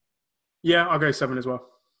Joe. Yeah, I'll go 7 as well.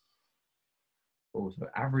 So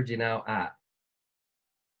averaging out at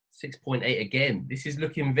 6.8 again. This is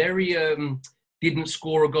looking very didn't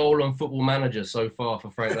score a goal on Football Manager so far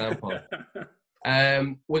for Frank Lampard.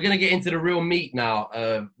 We're going to get into the real meat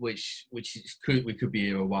now, which we could be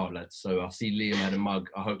here a while, lads. So I see Liam had a mug.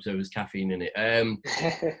 I hope there was caffeine in it.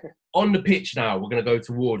 On the pitch now, we're going to go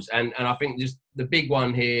towards, and I think just the big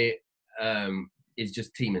one here is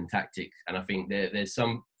just team and tactics. And I think there's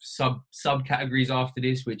some subcategories after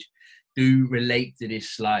this which do relate to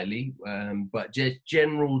this slightly, but just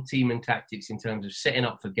general team and tactics in terms of setting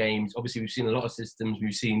up for games. Obviously, we've seen a lot of systems.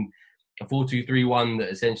 We've seen a 4-2-3-1 that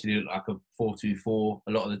essentially looked like a 4-2-4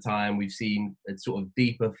 a lot of the time. We've seen a sort of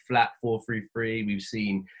deeper, flat 4-3-3. We've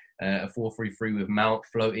seen a 4-3-3 with Mount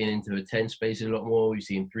floating into a 10 space a lot more. We've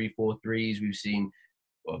seen 3-4-3s. We've seen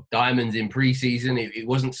diamonds in pre-season. It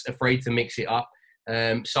wasn't afraid to mix it up.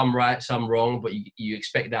 Some right, some wrong, but you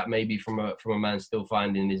expect that maybe from a man still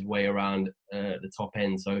finding his way around the top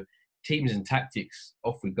end. So teams and tactics,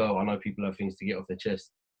 off we go. I know people have things to get off their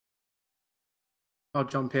chest. I'll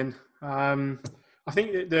jump in. I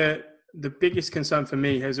think that the biggest concern for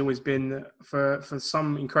me has always been for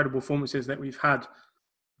some incredible performances that we've had,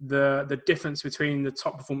 the difference between the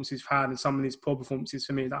top performances we've had and some of these poor performances.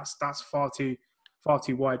 For me, that's far too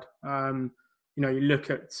wide. You look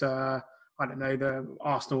at the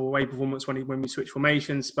Arsenal away performance when we switched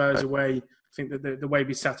formations, Spurs away. I think that the way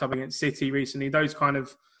we set up against City recently, those kind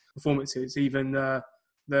of performances, even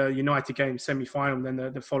the United game semi-final, then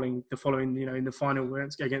the following in the final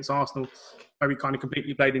against Arsenal, where we kind of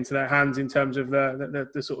completely played into their hands in terms of the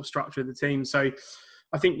sort of structure of the team. So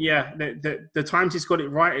I think the times he's got it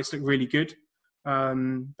right, it's looked really good.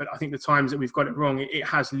 But I think the times that we've got it wrong, it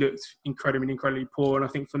has looked incredibly poor. And I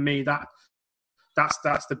think for me, that's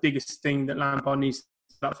the biggest thing that Lampard needs to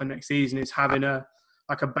do for next season, is having a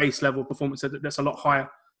base level performance that's a lot higher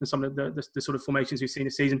than some of the sort of formations we've seen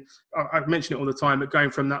this season. I mention it all the time, but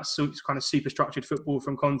going from that kind of super structured football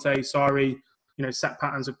from Conte, Sarri, set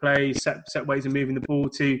patterns of play, set ways of moving the ball,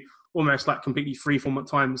 to almost like completely freeform at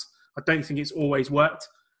times, I don't think it's always worked.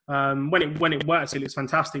 When it works, it looks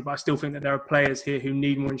fantastic, but I still think that there are players here who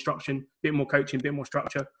need more instruction, a bit more coaching, a bit more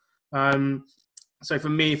structure. So for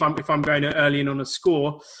me, if I'm going early in on a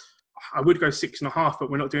score, I would go 6.5, but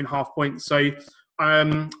we're not doing half points. So I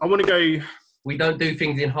want to go. We don't do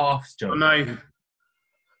things in halves, Joe. No.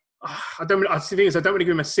 I don't want to give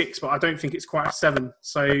him a 6, but I don't think it's quite a 7.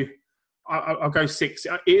 So I'll go 6.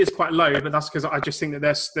 It is quite low, but that's because I just think that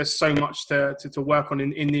there's so much to work on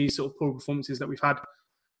in these sort of poor performances that we've had.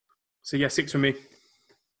 So yeah, 6 for me.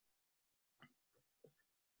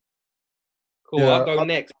 Cool. Yeah, I'll go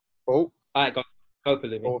next. Oh. All right, go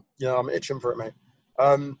Palumi. Oh, yeah, I'm itching for it, mate.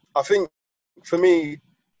 I think for me,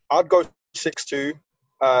 I'd go 6-2.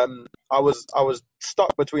 I was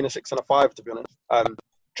stuck between a 6 and a 5, to be honest.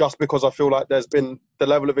 Just because I feel like there's been the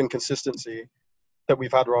level of inconsistency that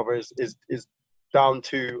we've had, rather, is down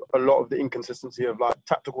to a lot of the inconsistency of like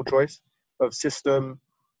tactical choice, of system,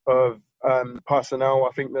 of personnel.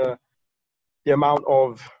 I think the amount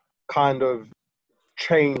of kind of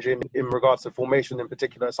change in regards to formation in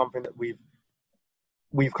particular is something that we've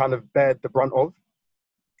kind of bared the brunt of,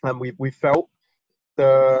 and we've felt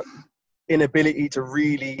the inability to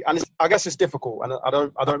really, and I guess it's difficult, and I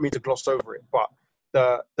don't mean to gloss over it, but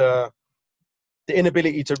the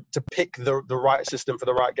inability to pick the right system for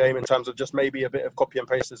the right game, in terms of just maybe a bit of copy and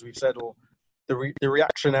paste, as we've said, or the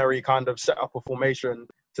reactionary kind of set up of formation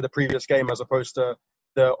to the previous game as opposed to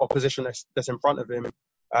the opposition that's in front of him.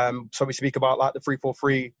 So we speak about like the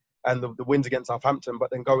 3-4-3 and the wins against Southampton, but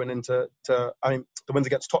then going into the wins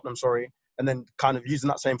against Tottenham, and then kind of using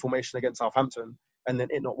that same formation against Southampton, and then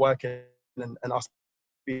it not working, and us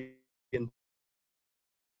being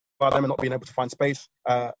by them and not being able to find space.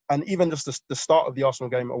 And even just the start of the Arsenal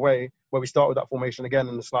game away, where we start with that formation again,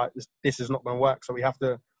 and it's like this is not going to work. So we have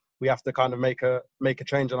to kind of make a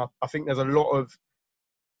change. And I think there's a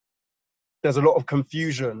lot of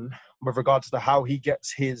confusion with regards to how he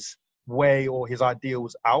gets his way or his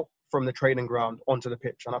ideals out from the training ground onto the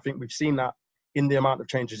pitch. And I think we've seen that in the amount of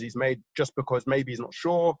changes he's made, just because maybe he's not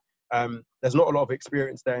sure. There's not a lot of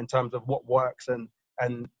experience there in terms of what works. And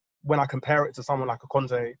when I compare it to someone like a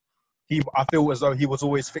Conte, I feel as though he was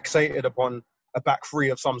always fixated upon a back three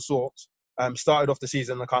of some sort. Started off the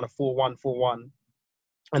season a kind of 4-1-4-1,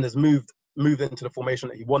 and has moved into the formation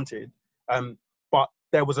that he wanted. But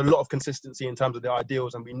there was a lot of consistency in terms of the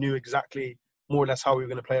ideals, and we knew exactly more or less how we were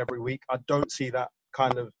going to play every week. I don't see that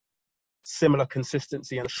kind of similar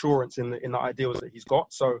consistency and assurance in the ideals that he's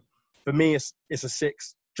got. So for me, it's a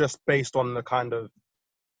 6, just based on the kind of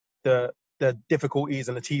the difficulties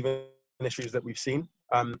and the teething issues that we've seen.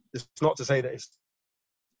 It's not to say that it's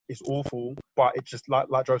awful, but it's just like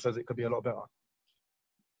Joe says, it could be a lot better.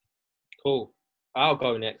 Cool. I'll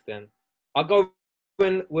go next then. I'll go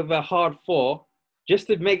in with a hard 4, just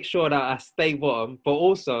to make sure that I stay bottom, but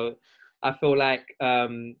also I feel like...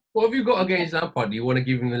 what have you got against Lampard? Do you want to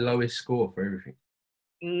give him the lowest score for everything?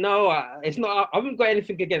 No, it's not. I haven't got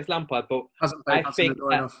anything against Lampard, but I think...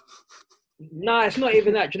 No, it's not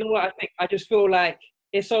even that. Do you know what I think? I just feel like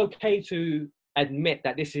it's okay to admit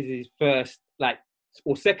that this is his first,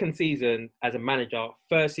 or second season as a manager,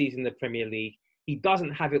 first season in the Premier League. He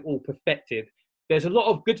doesn't have it all perfected. There's a lot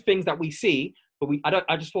of good things that we see, but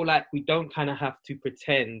I just feel like we don't kind of have to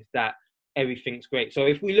pretend that everything's great. So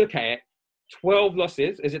if we look at it, 12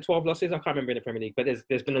 losses. Is it 12 losses? I can't remember in the Premier League, but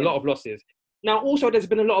there's been a lot of losses. Now, also, there's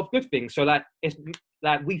been a lot of good things. So it's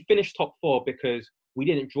like we finished top 4 because we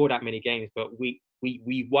didn't draw that many games, but we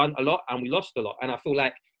won a lot and we lost a lot. And I feel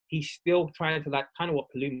like he's still trying to, kind of what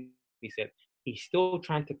Palumi said, he's still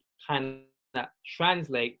trying to kind of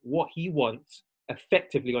translate what he wants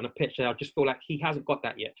effectively on a pitch. And I just feel like he hasn't got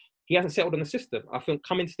that yet. He hasn't settled on the system. I think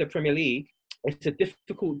coming to the Premier League, it's a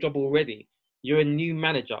difficult job already. You're a new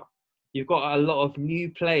manager. You've got a lot of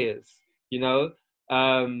new players, there's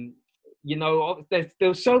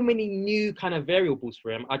so many new kind of variables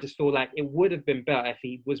for him. I just feel like it would have been better if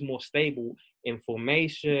he was more stable in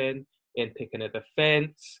formation, in picking a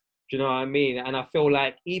defence. Do you know what I mean? And I feel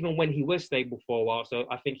like even when he was stable for a while, so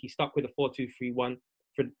I think he stuck with a 4-2-3-1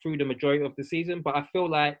 through the majority of the season. But I feel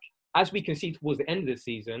like as we can see towards the end of the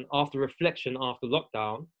season, after reflection, after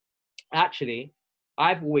lockdown, actually,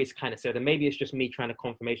 I've always kind of said, and maybe it's just me trying to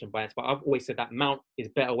confirmation bias, but I've always said that Mount is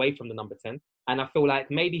better away from the number 10. And I feel like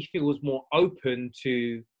maybe if he was more open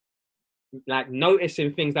to like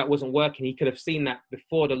noticing things that wasn't working, he could have seen that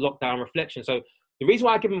before the lockdown reflection. So the reason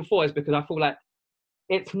why I give him 4 is because I feel like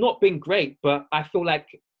it's not been great, but I feel like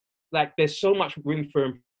there's so much room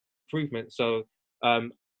for improvement. So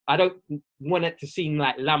I don't want it to seem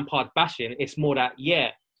like Lampard bashing. It's more that,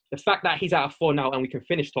 the fact that he's out of 4 now and we can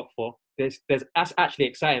finish top 4, that's actually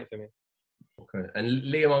exciting for me. Okay. And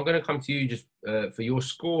Liam, I'm going to come to you just for your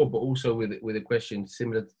score, but also with a question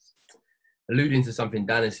similar, alluding to something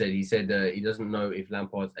Dan has said. He said he doesn't know if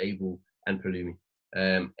Lampard's able, and Palumi,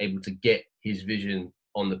 able to get his vision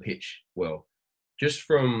on the pitch well. Just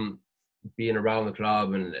from being around the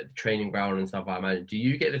club and the training ground and stuff, I imagine, do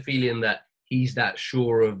you get the feeling that he's that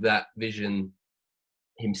sure of that vision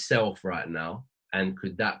himself right now? And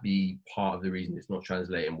could that be part of the reason it's not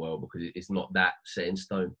translating well, because it's not that set in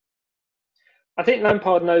stone? I think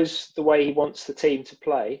Lampard knows the way he wants the team to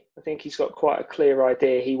play. I think he's got quite a clear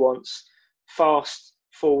idea. He wants fast,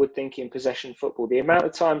 forward-thinking possession football. The amount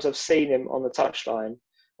of times I've seen him on the touchline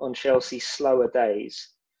on Chelsea's slower days,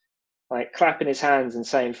 like clapping his hands and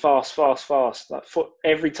saying fast, fast, fast. Like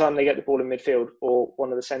every time they get the ball in midfield or one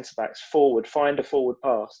of the centre-backs, forward, find a forward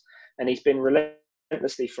pass. And he's been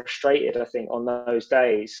relentlessly frustrated, I think, on those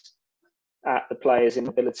days at the players'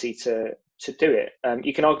 inability to do it.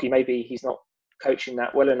 You can argue maybe he's not coaching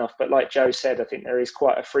that well enough, but like Joe said, I think there is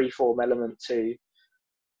quite a free-form element to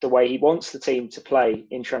the way he wants the team to play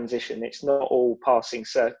in transition. It's not all passing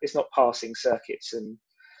circuits and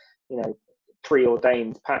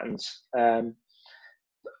preordained patterns.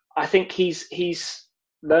 I think he's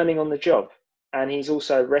learning on the job, and he's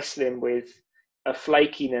also wrestling with a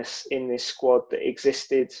flakiness in this squad that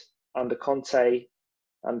existed under Conte,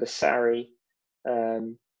 under Sarri,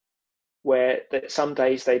 where that some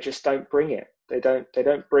days they just don't bring it. They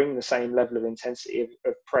don't bring the same level of intensity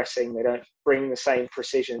of pressing. They don't bring the same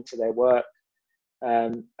precision to their work.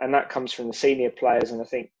 And that comes from the senior players. And I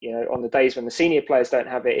think, on the days when the senior players don't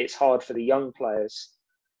have it, it's hard for the young players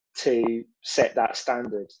to set that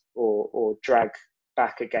standard or drag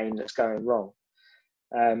back a game that's going wrong.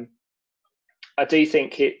 I do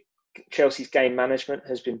think Chelsea's game management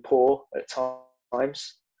has been poor at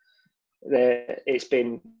times. It's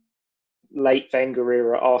been late Wenger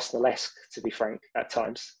era Arsenal-esque, to be frank, at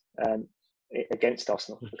times, against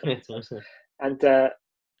Arsenal. And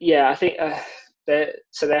I think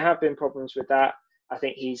there have been problems with that. I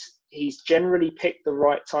think he's generally picked the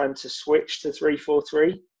right time to switch to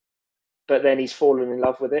 3-4-3, but then he's fallen in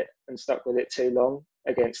love with it and stuck with it too long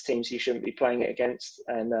against teams he shouldn't be playing it against.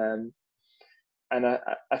 And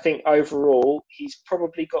I think overall he's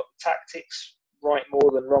probably got the tactics right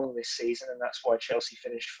more than wrong this season, and that's why Chelsea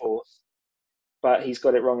finished 4th. But he's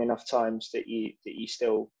got it wrong enough times that you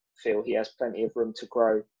still feel he has plenty of room to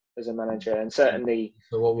grow as a manager, and certainly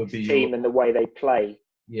so what would be the team and the way they play.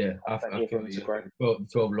 Yeah, I feel you.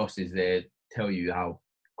 12 losses there tell you how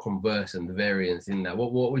conversant the variance in that.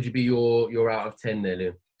 What would you be your out of 10 there,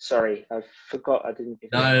 Liam? Sorry, I forgot I didn't.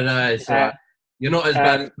 No, it's all right. You're not as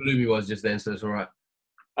bad as Palumi was just then, so it's all right.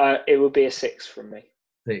 It would be a 6 from me.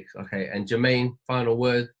 6, okay. And Jermaine, final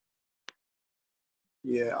word?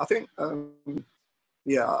 Yeah, I think,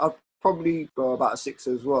 I'd probably go about a 6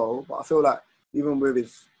 as well. But I feel like even with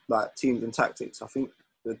his teams and tactics, I think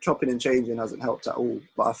the chopping and changing hasn't helped at all.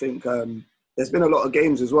 But I think there's been a lot of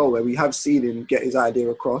games as well where we have seen him get his idea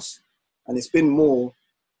across, and it's been more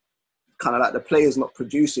kind of like the players not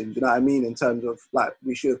producing. Do you know what I mean? In terms of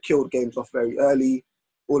we should have killed games off very early.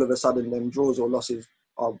 All of a sudden, them draws or losses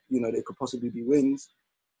are they could possibly be wins.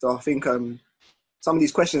 So I think some of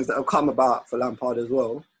these questions that have come about for Lampard as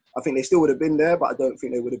well, I think they still would have been there, but I don't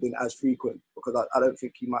think they would have been as frequent, because I don't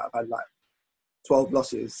think he might have had 12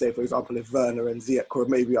 losses, say for example if Werner and Ziyech were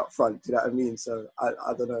maybe up front. Do you know what I mean? So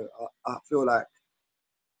I don't know. I feel like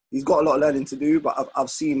he's got a lot of learning to do, but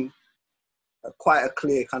I've seen quite a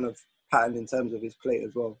clear kind of pattern in terms of his play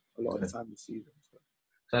as well a lot of the time this season. So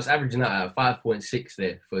that's averaging out at 5.6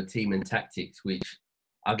 there for team and tactics, which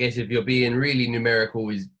I guess if you're being really numerical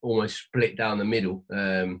is almost split down the middle,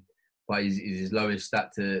 but is his lowest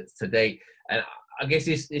stat to date. And I guess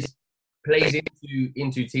this plays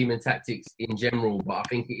into team and tactics in general, but I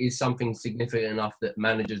think it is something significant enough that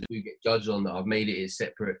managers do get judged on that I've made it a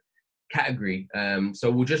separate category.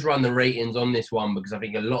 So we'll just run the ratings on this one, because I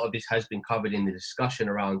think a lot of this has been covered in the discussion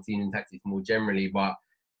around team and tactics more generally, but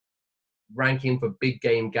ranking for big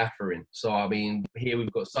game gaffering. So, I mean, here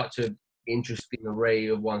we've got such an interesting array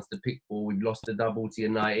of ones to pick for. We've lost the double to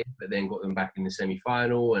United, but then got them back in the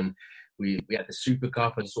semi-final, and We had the Super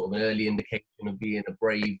Cup as sort of an early indication of being a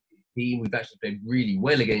brave team. We've actually played really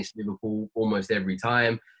well against Liverpool almost every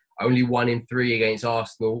time. Only 1 in 3 against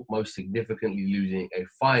Arsenal, most significantly losing a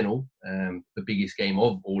final, the biggest game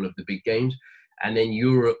of all of the big games. And then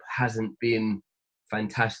Europe hasn't been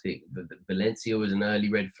fantastic. Valencia was an early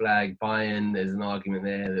red flag. Bayern, there's an argument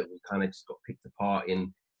there that we kind of just got picked apart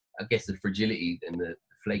in, I guess, the fragility and the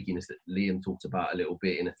flakiness that Liam talked about a little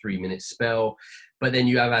bit in a 3-minute spell. But then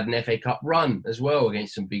you have had an FA Cup run as well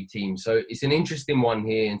against some big teams. So it's an interesting one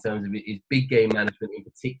here in terms of his big game management in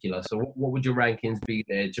particular. So what would your rankings be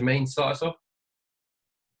there? Jermaine, start us off.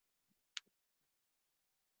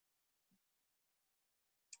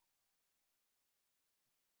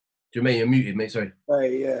 Jermaine, you're muted, mate. Sorry.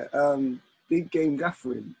 Hey, yeah. Big game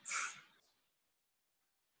gaffering.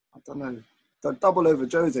 I don't know. The double over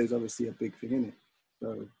Jose is obviously a big thing, isn't it?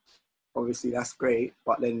 So obviously that's great.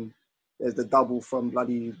 But then there's the double from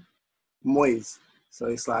bloody Moyes. So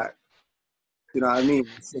it's like, you know what I mean?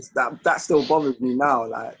 It's just that still bothers me now.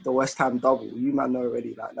 Like the West Ham double, you man know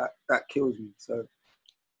already. Like that kills me. So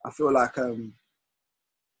I feel like I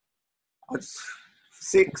just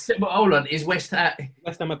 6. But hold on, is West Ham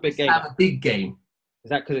a big game? A big game. Is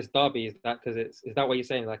that because it's derby? Is that what you're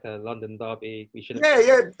saying? Like a London derby? We shouldn't.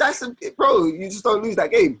 Yeah. Bro. You just don't lose that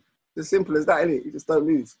game. It's as simple as that, innit? You just don't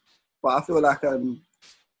lose. But I feel like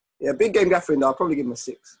big game gaffering. I'll probably give him a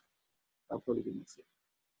 6. Of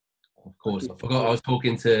course, I forgot I was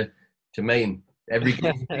talking to Jermaine. Every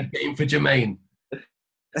game, big game for Jermaine.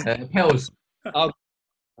 Pels.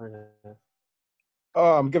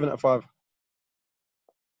 I'm giving it a 5.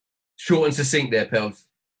 Short and succinct there, Pels.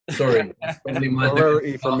 Sorry. That's probably my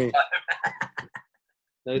rarity for me.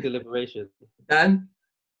 No deliberation. Dan?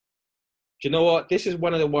 Do you know what? This is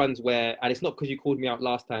one of the ones where, and it's not because you called me out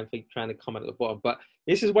last time for trying to come at the bottom, but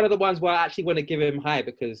this is one of the ones where I actually want to give him high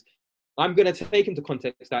because I'm going to take into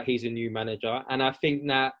context that he's a new manager, and I think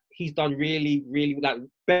that he's done really, really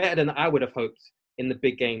better than I would have hoped in the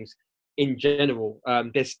big games in general.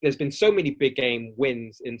 There's been so many big game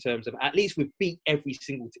wins in terms of at least we've beat every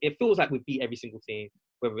single it feels like we've beat every single team,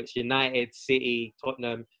 whether it's United, City,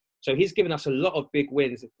 Tottenham. So he's given us a lot of big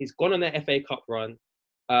wins. He's gone on an FA Cup run.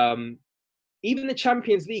 Even the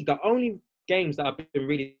Champions League, the only games that I've been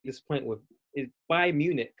really disappointed with is Bayern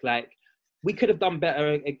Munich. Like, we could have done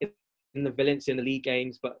better in the Valencia in the league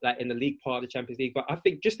games, but like in the league part of the Champions League. But I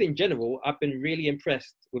think just in general, I've been really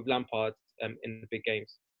impressed with Lampard in the big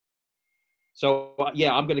games. So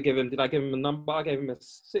yeah, I'm going to give him, did I give him a number? I gave him a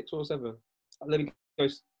 6 or 7. Let me go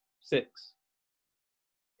 6.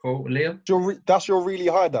 Cool. Liam? That's your really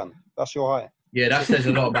high, Dan. That's your high. Yeah, that says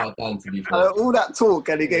a lot about Dan, to be fair. All that talk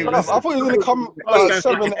and he gave I thought he was going to come like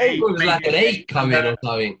 7, 8. It was like an 8 coming or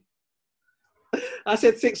something. I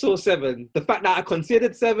said 6 or 7. The fact that I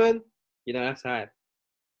considered 7, that's high.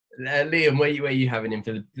 Liam, where are you having him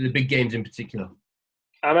for the big games in particular?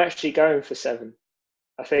 I'm actually going for 7.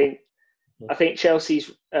 I think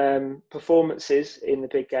Chelsea's performances in the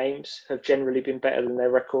big games have generally been better than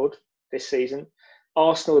their record this season.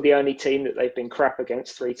 Arsenal are the only team that they've been crap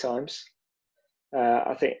against 3 times.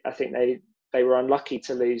 I think they were unlucky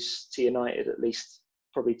to lose to United. At least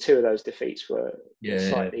probably 2 of those defeats were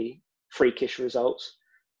slightly freakish results.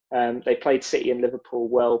 They played City and Liverpool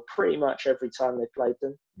well pretty much every time they played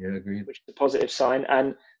them. Yeah, agreed. Which is a positive sign.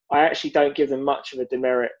 And I actually don't give them much of a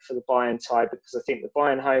demerit for the Bayern tie because I think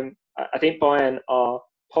Bayern are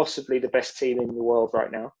possibly the best team in the world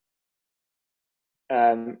right now.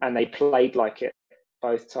 And they played like it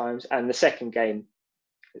both times. And the second game,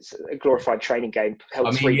 it's a glorified training game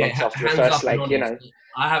held 3 months after the first leg,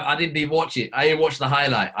 I didn't even watch it. I didn't watch the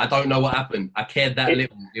highlight. I don't know what happened. I cared that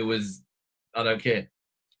little. I don't care.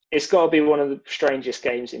 It's got to be one of the strangest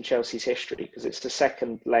games in Chelsea's history because it's the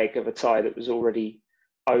second leg of a tie that was already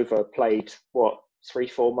overplayed,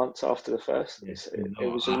 3-4 months after the first. It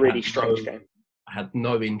was a really strange game. I had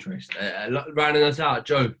no interest. Rounding us out,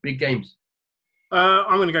 Joe, big games.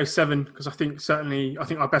 I'm going to go 7 because I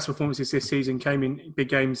think our best performances this season came in big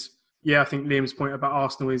games. Yeah, I think Liam's point about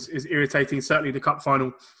Arsenal is irritating. Certainly the cup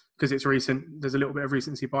final because it's recent. There's a little bit of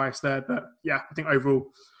recency bias there, but yeah, I think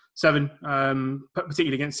overall 7,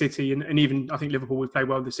 particularly against City and even I think Liverpool would play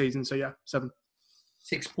well this season. So yeah, 7.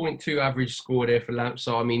 6.2 average score there for Lamp.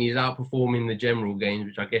 So I mean, he's outperforming the general games,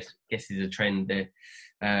 which I guess is a trend there.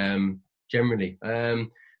 Generally,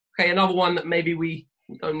 okay, another one that maybe we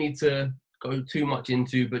don't need to go too much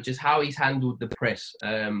into, but just how he's handled the press.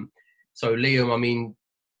 So Liam, I mean,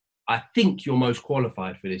 I think you're most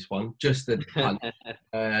qualified for this one, just the fun.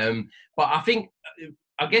 But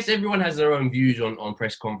I guess everyone has their own views on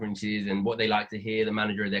press conferences and what they like to hear the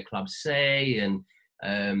manager of their club say. And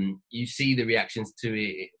You see the reactions to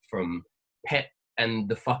it from Pep and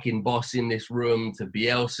the fucking boss in this room to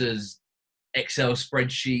Bielsa's Excel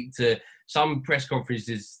spreadsheet to some press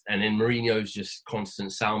conferences, and then Mourinho's just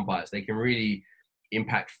constant sound bites. They can really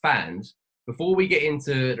impact fans. Before we get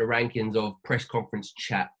into the rankings of press conference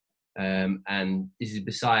chat, and this is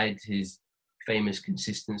besides his famous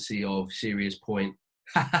consistency of serious point.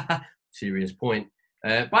 Serious point.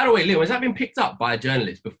 By the way, Leo, has that been picked up by a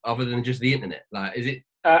journalist other than just the internet? Like, is it?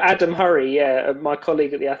 Adam Hurrey, my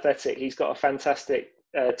colleague at The Athletic, he's got a fantastic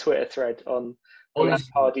Twitter thread on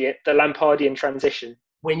the Lampardian transition.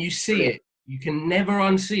 When you see it, you can never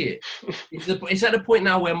unsee it. It's at the point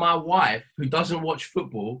now where my wife, who doesn't watch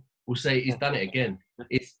football, will say he's done it again.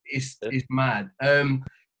 It's mad.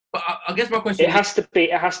 But I guess my question it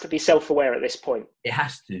has to be self-aware at this point. It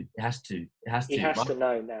has to. He has to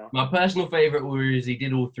know now. My personal favourite was he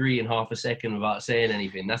did all three in half a second without saying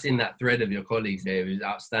anything. That's in that thread of your colleagues there. It was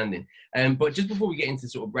outstanding. But just before we get into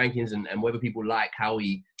sort of rankings and whether people like how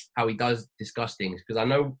he does discuss things, because I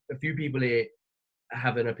know a few people here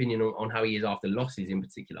have an opinion on how he is after losses in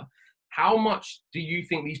particular. How much do you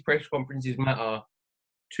think these press conferences matter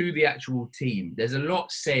to the actual team? There's a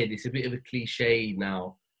lot said. It's a bit of a cliche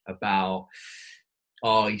now about,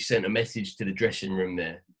 he sent a message to the dressing room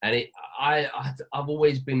there. And I've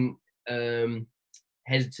always been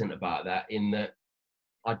hesitant about that, in that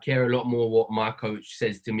I care a lot more what my coach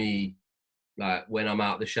says to me, like when I'm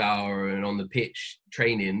out the shower and on the pitch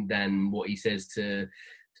training, than what he says to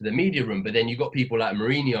the media room. But then you've got people like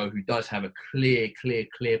Mourinho, who does have a clear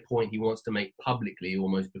point he wants to make publicly,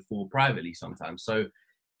 almost before privately sometimes. So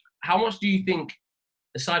how much do you think,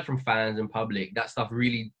 aside from fans and public, that stuff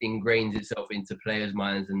really ingrains itself into players'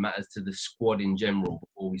 minds and matters to the squad in general,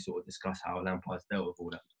 before we sort of discuss how Lampard's dealt with all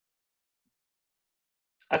that?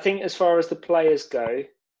 I think as far as the players go,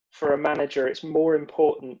 for a manager, it's more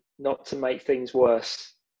important not to make things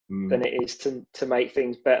worse than it is to make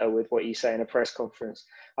things better with what you say in a press conference.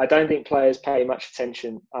 I don't think players pay much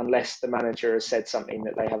attention unless the manager has said something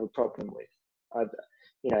that they have a problem with.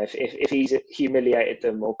 If he's humiliated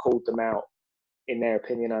them or called them out, in their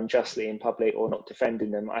opinion, unjustly in public, or not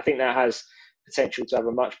defending them, I think that has potential to have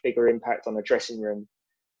a much bigger impact on the dressing room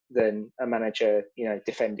than a manager,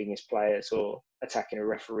 defending his players or attacking a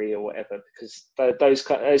referee or whatever, because those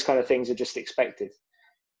kind of things are just expected.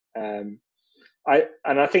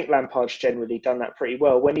 I think Lampard's generally done that pretty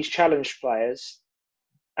well. When he's challenged players,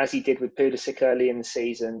 as he did with Pulisic early in the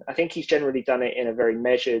season, I think he's generally done it in a very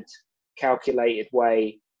measured, calculated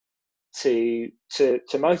way to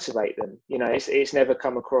motivate them. It's never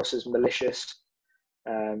come across as malicious,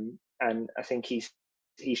 and I think he's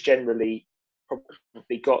generally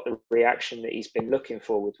probably got the reaction that he's been looking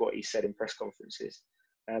for with what he said in press conferences.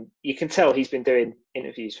 You can tell he's been doing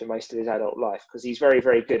interviews for most of his adult life, because he's very,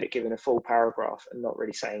 very good at giving a full paragraph and not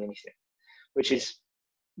really saying anything, which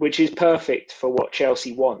is perfect for what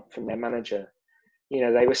Chelsea want from their manager.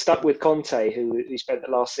 They were stuck with Conte, who spent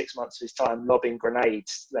the last 6 months of his time lobbing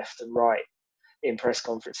grenades left and right in press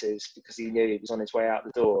conferences because he knew he was on his way out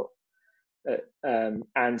the door. And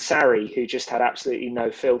Sarri, who just had absolutely no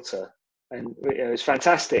filter. And it was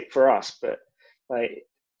fantastic for us, but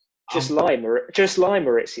just lie,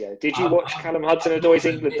 Maurizio. Did you watch Callum Hudson-Odoi's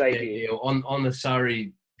England debut? On the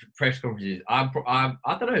Sarri press conferences, I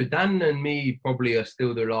don't know, Dan and me probably are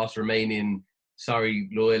still the last remaining Sarri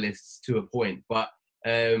loyalists to a point, but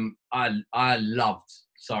I loved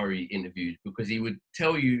Sarri interviews, because he would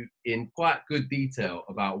tell you in quite good detail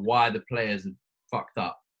about why the players had fucked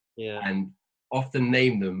up, and often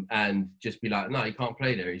name them and just be like, no, he can't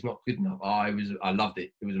play there, he's not good enough. I loved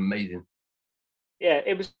it. It was amazing. Yeah,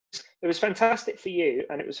 it was fantastic for you,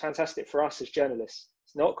 and it was fantastic for us as journalists.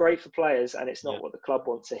 It's not great for players, and it's not what the club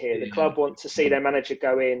wants to hear. The club wants to see their manager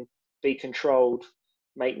go in, be controlled,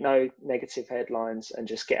 make no negative headlines, and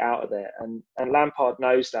just get out of there. And Lampard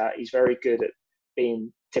knows that. He's very good at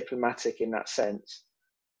being diplomatic in that sense.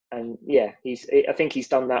 And I think he's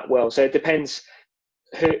done that well. So it depends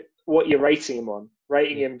what you're rating him on.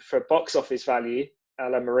 Rating him for box office value, a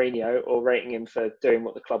la Mourinho, or rating him for doing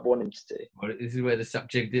what the club want him to do. Well, this is where the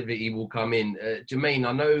subjectivity will come in. Jermaine,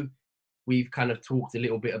 I know we've kind of talked a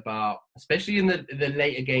little bit about, especially in the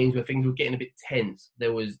later games where things were getting a bit tense,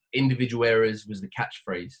 there was individual errors was the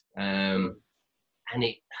catchphrase. And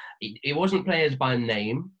it wasn't players by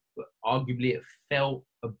name, but arguably it felt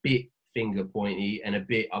a bit finger pointy and a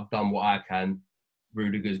bit, I've done what I can.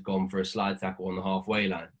 Rudiger's gone for a slide tackle on the halfway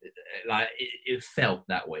line. It felt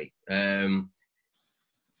that way.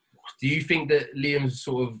 Do you think that Liam's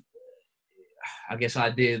sort of, I guess,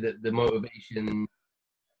 idea that the motivation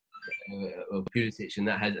of Pulisic, and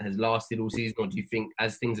that has lasted all season? Or do you think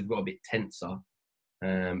as things have got a bit tenser,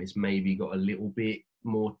 it's maybe got a little bit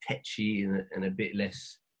more tetchy and a bit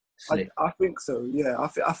less slick? I think so. Yeah,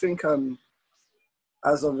 I think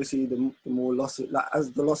as obviously the more losses, like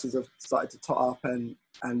as the losses have started to tot up and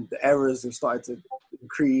the errors have started to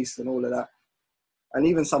increase and all of that, and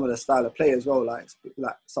even some of the style of play as well, like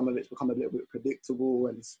some of it's become a little bit predictable,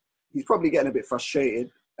 and he's probably getting a bit frustrated.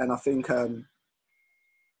 And I think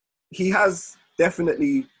he has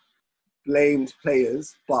definitely blamed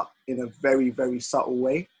players, but in a very, very subtle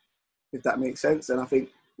way, if that makes sense. And I think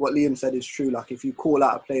what Liam said is true. Like, if you call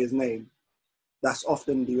out a player's name, that's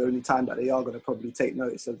often the only time that they are going to probably take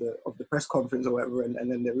notice of the press conference or whatever, and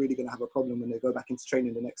then they're really going to have a problem when they go back into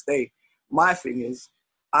training the next day. My thing is,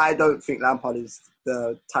 I don't think Lampard is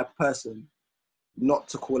the type of person not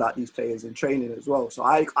to call out these players in training as well. So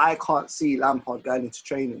I can't see Lampard going into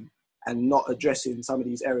training and not addressing some of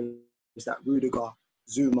these areas that Rudiger,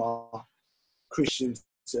 Zuma,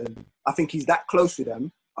 Christensen. I think he's that close with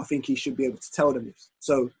them. I think he should be able to tell them this.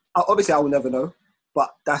 So obviously I will never know,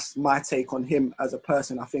 but that's my take on him as a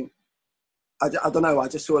person. I think, I don't know, I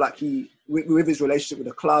just feel like with his relationship with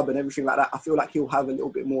the club and everything like that, I feel like he'll have a little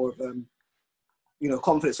bit more of,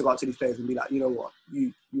 confidence to go up to these players and be like, you know what,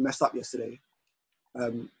 you messed up yesterday.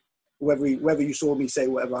 Whether you saw me say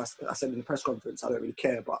whatever I said in the press conference, I don't really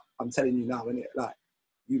care, but I'm telling you now, innit? Like,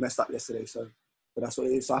 you messed up yesterday, so but that's what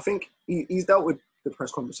it is. So I think he's dealt with the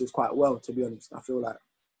press conferences quite well, to be honest. I feel like,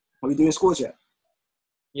 are we doing scores yet?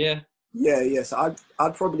 Yeah. Yeah. So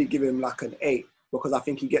I'd probably give him like an 8, because I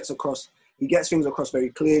think he gets things across very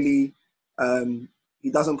clearly. He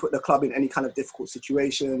doesn't put the club in any kind of difficult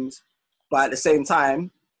situations, but at the same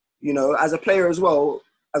time, as a player as well,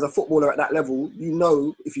 as a footballer at that level,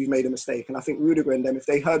 if you've made a mistake. And I think Rudiger and them, if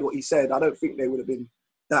they heard what he said, I don't think they would have been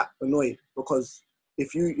that annoyed, because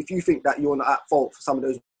if you think that you're not at fault for some of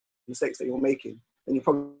those mistakes that you're making, then you're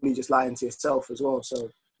probably just lying to yourself as well. So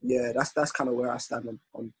yeah, that's kind of where I stand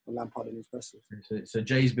on Lampard and his pressers. So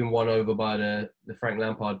Jay's been won over by the Frank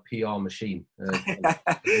Lampard PR machine.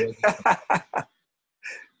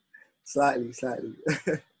 Slightly.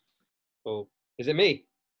 Oh, is it me?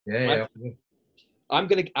 Yeah.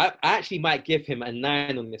 I actually might give him a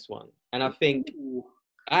 9 on this one. And I think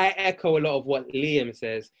I echo a lot of what Liam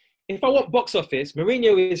says. If I want box office,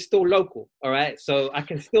 Mourinho is still local, all right? So I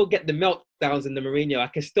can still get the meltdowns in the Mourinho. I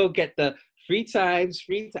can still get the three times.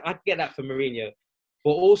 I can get that for Mourinho.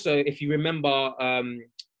 But also, if you remember, I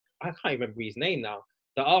can't remember his name now,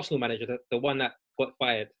 the Arsenal manager, the one that got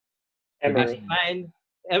fired.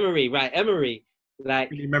 Emery, right, Emery.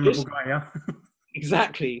 Like, really memorable guy, yeah?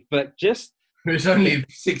 Exactly, but just... It was only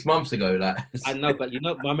 6 months ago, like. I know, but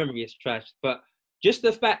my memory is trash. But just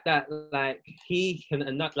the fact that he can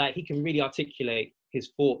really articulate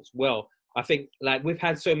his thoughts well. I think we've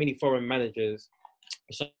had so many foreign managers,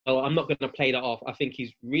 so I'm not going to play that off. I think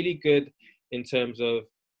he's really good in terms of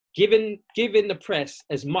giving the press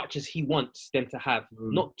as much as he wants them to have,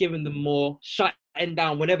 not giving them more, shutting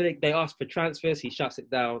down whenever they ask for transfers. He shuts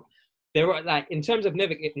it down. There are in terms of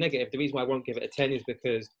negative, the reason why I won't give it a 10 is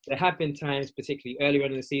because there have been times, particularly earlier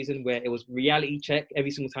on in the season, where it was reality check.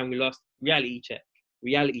 Every single time we lost, reality check.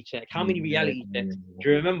 How many reality checks? Do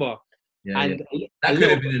you remember? Yeah, that could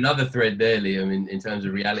have been another thread there, Liam, in terms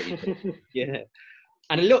of reality check. Yeah.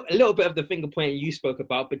 And a little bit of the finger pointing you spoke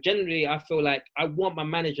about, but generally I feel like I want my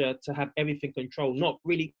manager to have everything controlled, not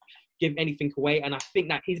really give anything away. And I think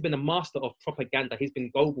that he's been a master of propaganda. He's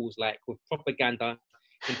been Goebbels with propaganda,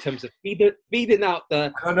 in terms of feeding out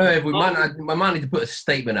the... I don't know if we might need to put a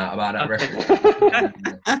statement out about that record.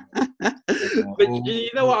 But you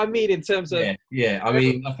know what I mean in terms of... Yeah. I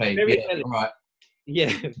mean, okay, early, all right.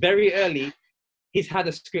 Yeah, very early, he's had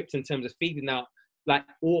a script in terms of feeding out,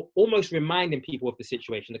 or almost reminding people of the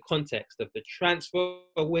situation, the context of the transfer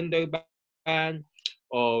window ban,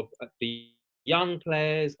 of the young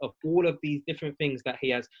players, of all of these different things that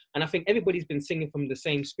he has. And I think everybody's been singing from the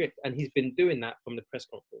same script, and he's been doing that from the press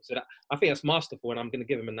conference. So I think that's masterful, and I'm going to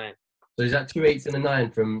give him a 9. So is that 2 8s and a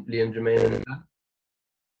 9 from Liam, Jermaine and that?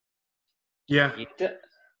 Yeah.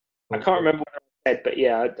 I can't remember what I said, but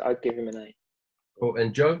yeah, I'd give him an 8. Cool.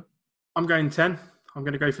 And Joe? I'm going 10. I'm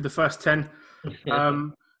going to go for the first 10.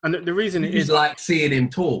 And the reason it is like seeing him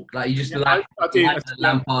talk. Like you just I do.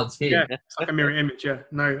 Lampard's here. Yeah, it's like a mirror image. Yeah.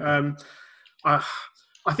 No. I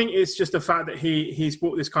think it's just the fact that he's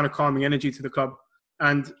brought this kind of calming energy to the club,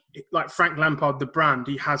 and like Frank Lampard, the brand,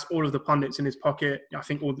 he has all of the pundits in his pocket. I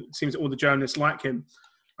think it seems all the journalists like him,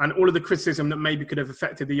 and all of the criticism that maybe could have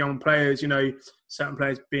affected the young players. Certain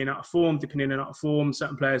players being out of form, dipping in and out of form,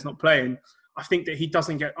 certain players not playing. I think that he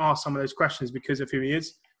doesn't get asked some of those questions because of who he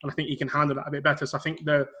is. and I think he can handle that a bit better. So I think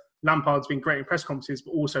the Lampard's been great in press conferences,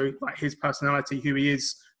 but also like his personality, who he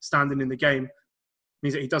is standing in the game,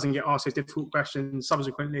 means that he doesn't get asked those difficult questions.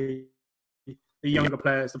 Subsequently, the younger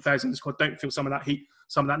players, the players in the squad, don't feel some of that heat,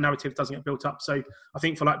 some of that narrative doesn't get built up. So I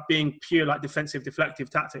think for like being pure like defensive, deflective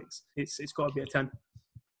tactics, it's got to be a 10.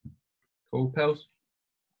 Cool, Pels?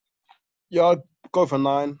 Yeah, I'd go for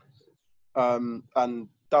 9. And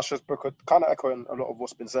that's just because, kind of echoing a lot of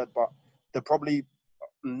what's been said, but the probably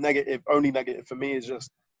only negative for me is just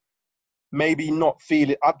maybe not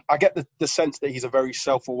feeling. I get the sense that he's a very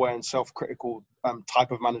self-aware and self-critical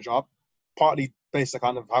type of manager, partly based on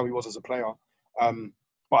kind of how he was as a player.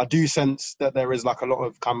 But I do sense that there is like a lot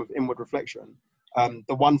of kind of inward reflection.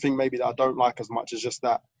 The one thing maybe that I don't like as much is just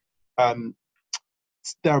that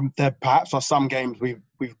there perhaps are some games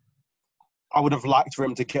I would have liked for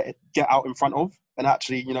him to get out in front of and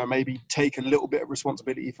actually, maybe take a little bit of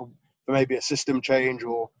responsibility for maybe a system change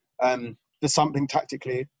or for something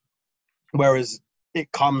tactically. Whereas it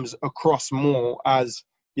comes across more as,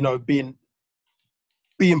 being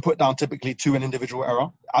put down typically to an individual error.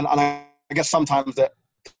 And I guess sometimes that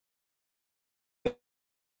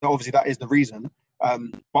obviously that is the reason. But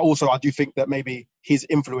also I do think that maybe his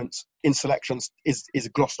influence in selections is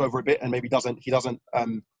glossed over a bit and maybe he doesn't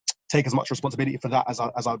take as much responsibility for that as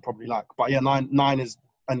I'd probably like. But yeah, 9 is,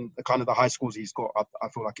 and the kind of the high scores he's got, I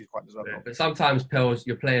feel like he's quite deserving. But sometimes, Pels,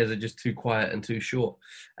 your players are just too quiet and too short.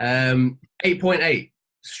 8.8,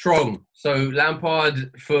 strong. So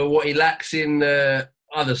Lampard, for what he lacks in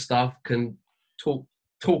other stuff, can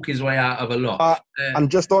talk his way out of a lot. And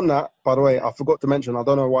just on that, by the way, I forgot to mention, I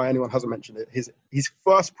don't know why anyone hasn't mentioned it, his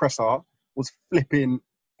first presser was flipping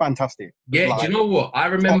fantastic. Yeah, like, do you know what? I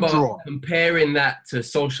remember comparing that to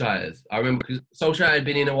Solskjaer's. I remember because Solskjaer had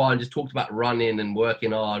been in a while and just talked about running and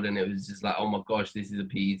working hard, and it was just like, oh my gosh, this is a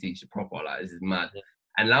PE teacher proper. Like, this is mad.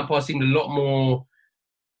 And Lampard seemed a lot more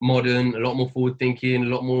modern, a lot more forward thinking, a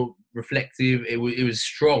lot more reflective. It was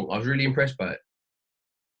strong. I was really impressed by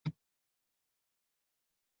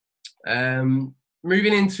it.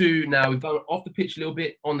 Moving into now, we've gone off the pitch a little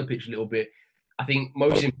bit, on the pitch a little bit. I think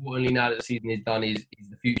most importantly now that the season is done is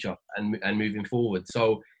the future and moving forward.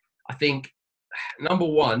 So I think number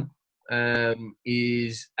one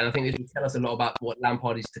is, and I think this will tell us a lot about what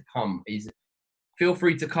Lampard is to come, is feel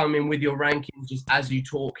free to come in with your rankings just as you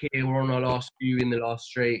talk here. We're on our last few in the last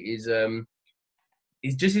straight is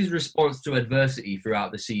just his response to adversity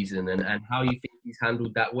throughout the season and how you think he's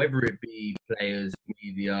handled that, whether it be players,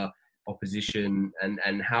 media, opposition,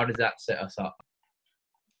 and how does that set us up?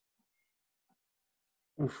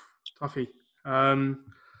 Oof, toughy.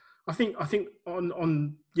 I think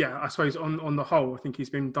on I suppose on the whole, I think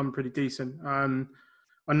he's been done pretty decent.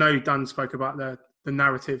 I know Dan spoke about the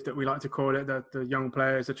narrative that we like to call it, the young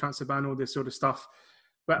players, the transfer ban, all this sort of stuff.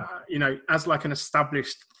 But as like an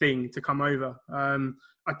established thing to come over,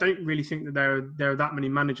 I don't really think that there are that many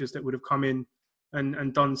managers that would have come in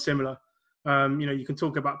and done similar. You can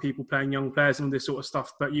talk about people playing young players and all this sort of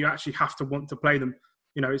stuff, but you actually have to want to play them.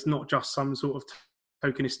 It's not just some sort of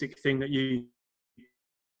tokenistic thing that you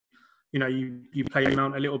play him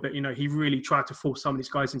out a little bit. He really tried to force some of these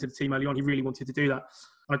guys into the team early on. He really wanted to do that.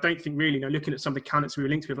 And I don't think really, looking at some of the candidates we were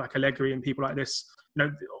linked with, like Allegri and people like this,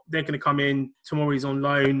 they're going to come in. Tomori's on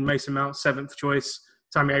loan, Mason Mount 7th choice,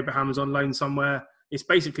 Tammy Abraham's on loan somewhere. It's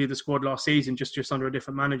basically the squad last season, just under a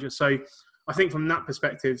different manager. So I think from that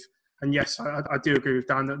perspective, and yes, I do agree with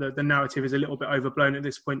Dan that the narrative is a little bit overblown at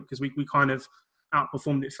this point because we kind of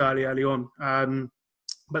outperformed it fairly early on.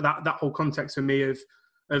 But that whole context for me of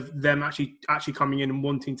them actually coming in and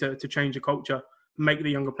wanting to change the culture, make the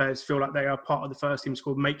younger players feel like they are part of the first team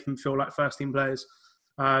squad, make them feel like first team players.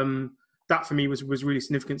 That for me was really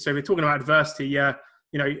significant. So if we're talking about adversity, I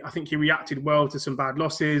think he reacted well to some bad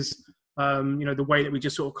losses. The way that we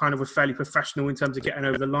just sort of kind of were fairly professional in terms of getting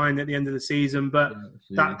over the line at the end of the season. But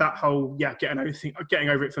that whole getting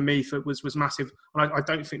over it for me was massive. And I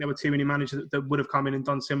don't think there were too many managers that would have come in and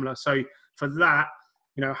done similar. So for that,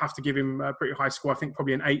 I have to give him a pretty high score. I think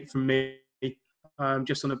probably an 8 from me,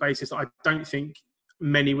 just on the basis that I don't think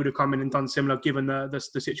many would have come in and done similar given the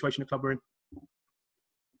situation the club we're in.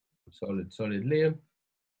 Solid. Liam?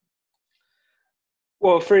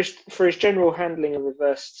 Well, for his general handling of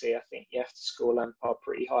adversity, I think you have to score Lampard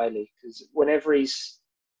pretty highly because whenever he's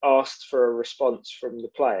asked for a response from the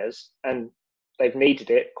players, and they've needed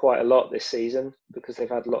it quite a lot this season because they've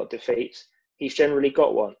had a lot of defeats, he's generally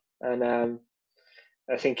got one. And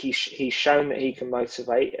I think he's shown that he can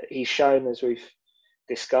motivate. He's shown, as we've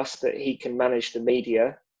discussed, that he can manage the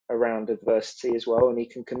media around adversity as well, and he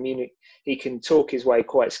can communicate. He can talk his way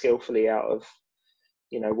quite skillfully out of,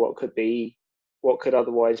 what could be what could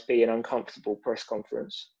otherwise be an uncomfortable press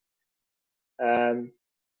conference. And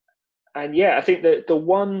yeah, I think that the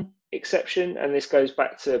one exception, and this goes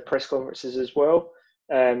back to press conferences as well,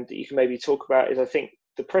 that you can maybe talk about, is I think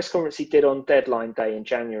the press conference he did on deadline day in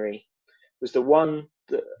January was the one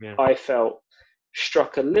that I felt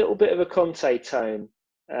struck a little bit of a Conte tone.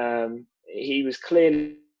 He was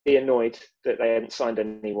clearly annoyed that they hadn't signed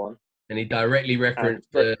anyone. And he directly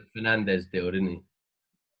referenced the Fernandes deal, didn't he?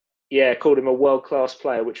 Yeah, called him a world-class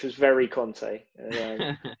player, which was very Conte.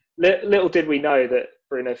 Little did we know that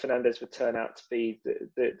Bruno Fernandes would turn out to be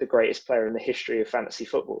the greatest player in the history of fantasy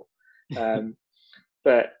football.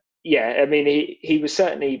 But yeah, I mean, he was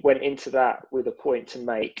certainly went into that with a point to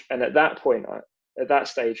make. And at that point, at that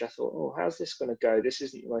stage, I thought, oh, how's this going to go? This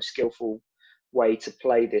isn't the most skillful way to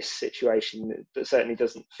play this situation. That certainly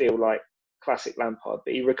doesn't feel like classic Lampard.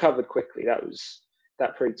 But he recovered quickly.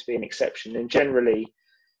 That proved to be an exception. And generally,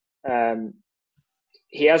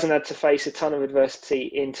 he hasn't had to face a ton of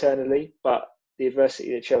adversity internally, but the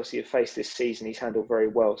adversity that Chelsea have faced this season, he's handled very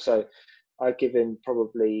well. So I'd give him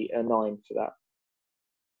probably a 9 for that.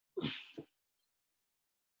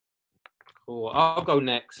 Cool. I'll go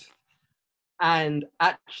next. And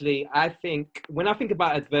actually, I think when I think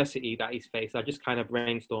about adversity that he's faced, I just kind of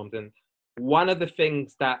brainstormed. And one of the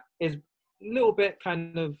things that is a little bit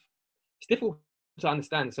it's difficult to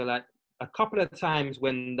understand. So like a couple of times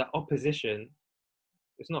when the opposition,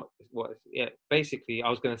 basically I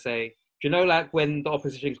was going to say, do you know, like when the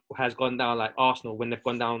opposition has gone down, like Arsenal, when they've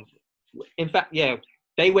gone down, in fact, yeah,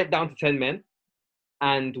 they went down to 10 men.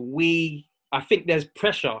 And I think there's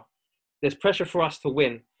pressure for us to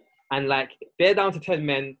win. And like, they're down to 10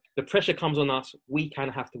 men, the pressure comes on us, we kind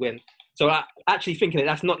of have to win. So I actually thinking that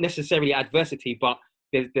that's not necessarily adversity, but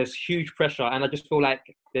there's huge pressure. And I just feel like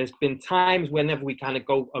there's been times whenever we kind of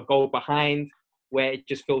go a goal behind, where it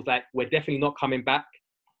just feels like we're definitely not coming back.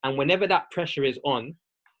 And whenever that pressure is on,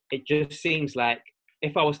 it just seems like,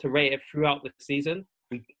 if I was to rate it throughout the season,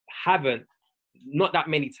 not that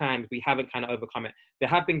many times, we haven't kind of overcome it. There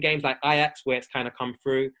have been games like Ajax where it's kind of come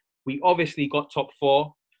through. We obviously got top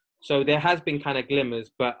 4. So there has been kind of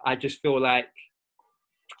glimmers, but I just feel like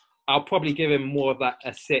I'll probably give him more of like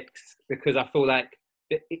a 6, because I feel like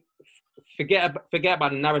forget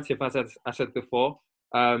about the narrative, as I said before.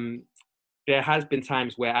 There has been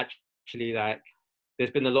times where actually like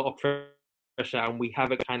there's been a lot of pressure and we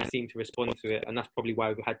haven't kind of seemed to respond to it, and that's probably why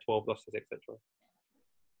we've had 12 losses, etc.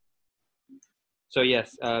 So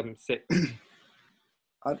yes, 6.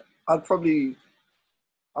 I'd probably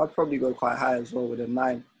go quite high as well with a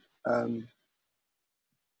 9.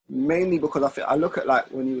 Mainly because I look at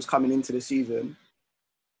like when he was coming into the season,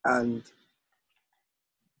 and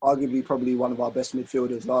arguably probably one of our best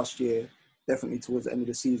midfielders last year, definitely towards the end of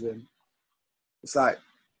the season. It's like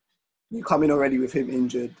you come in already with him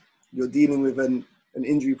injured. You're dealing with an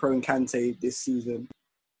injury-prone Kante this season.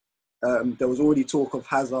 There was already talk of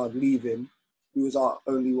Hazard leaving, who was our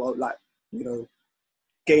only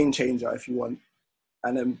game changer, if you want.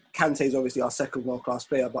 And then Kante is obviously our second world-class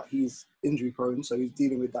player, but he's injury-prone, so he's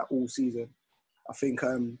dealing with that all season. I think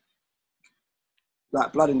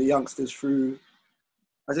like blooding the youngsters through,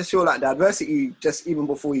 I just feel like the adversity, just even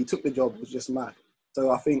before he took the job, was just mad.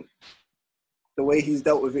 So I think the way he's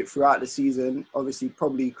dealt with it throughout the season, obviously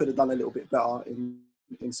probably could have done a little bit better in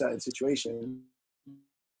certain situations.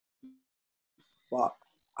 But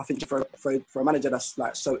I think for a manager that's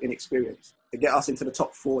like so inexperienced, to get us into the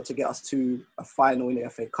top 4, to get us to a final in the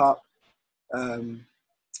FA Cup, I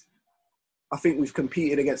think we've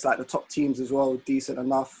competed against like the top teams as well, decent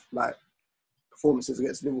enough, like performances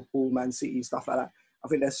against Liverpool, Man City, stuff like that. I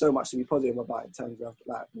think there's so much to be positive about in terms of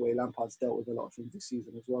like the way Lampard's dealt with a lot of things this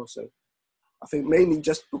season as well. So I think mainly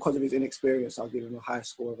just because of his inexperience, I'll give him a high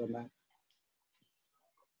score of a 9.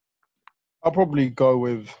 I'll probably go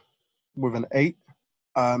with an 8.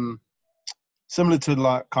 Similar to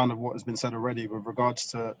like kind of what has been said already with regards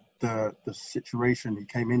to the situation he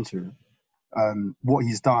came into. What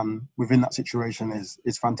he's done within that situation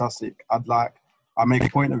is fantastic. I make a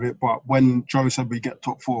point of it, but when Joe said we get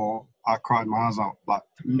top 4, I cried my eyes out, like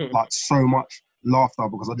so much laughter,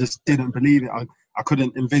 because I just didn't believe it. I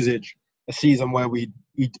couldn't envisage a season where we'd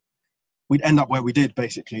end up where we did,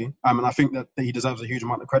 basically. And I think that he deserves a huge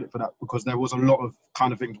amount of credit for that, because there was a lot of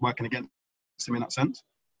kind of things working against him in that sense.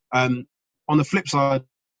 On the flip side,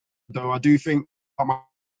 though, I do think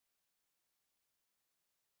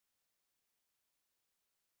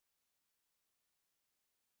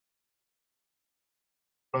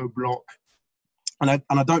low block, and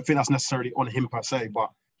I don't think that's necessarily on him per se, but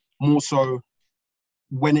more so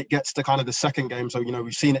when it gets to kind of the second game. So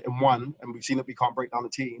we've seen it in one, and we've seen that we can't break down the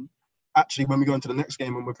team. actually, when we go into the next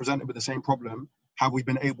game and we're presented with the same problem, have we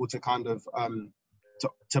been able to kind of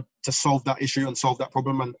to solve that issue and solve that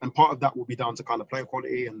problem? And part of that will be down to kind of player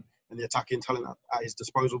quality and the attacking talent at his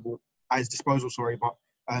disposal. Sorry, but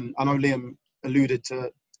I know Liam alluded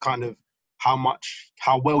to kind of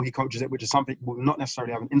how well he coaches it, which is something we'll not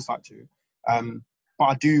necessarily have an insight to. But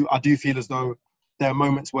I do feel as though there are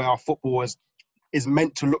moments where our football is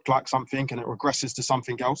meant to look like something and it regresses to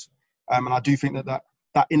something else. And I do think that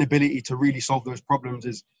inability to really solve those problems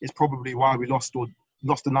is probably why we lost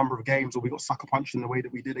a number of games, or we got sucker punched in the way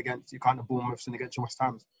that we did against you kind of Bournemouths and against your West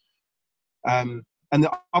Hams. And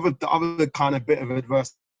the other kind of bit of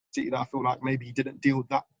adversity that I feel like maybe he didn't deal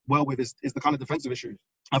that well with is the kind of defensive issues.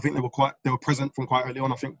 I think they were present from quite early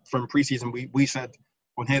on. I think from pre-season we said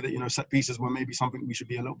on here that set pieces were maybe something we should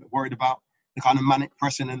be a little bit worried about. The kind of manic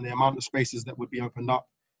pressing and the amount of spaces that would be opened up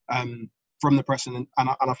from the pressing, and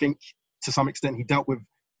I think to some extent he dealt with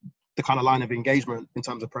the kind of line of engagement in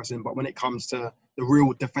terms of pressing. But when it comes to the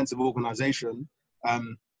real defensive organisation,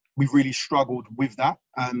 we've really struggled with that.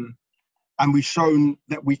 And we've shown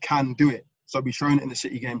that we can do it. So we've shown in the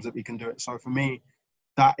City games that we can do it. So for me,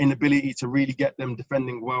 that inability to really get them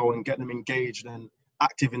defending well and get them engaged and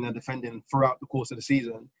active in their defending throughout the course of the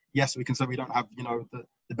season. Yes, we can say we don't have,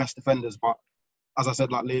 the best defenders, but as I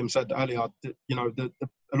said, like Liam said earlier,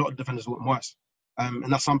 a lot of defenders weren't worse.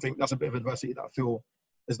 And that's a bit of adversity that I feel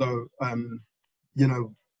as though,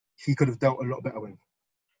 he could have dealt a lot better with.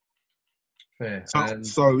 Fair.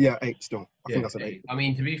 So yeah, 8 still. I think that's an 8. I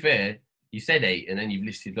mean, to be fair, you said 8 and then you've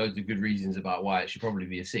listed loads of good reasons about why it should probably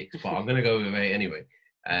be a 6, but I'm going to go with 8 anyway.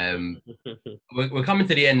 We're coming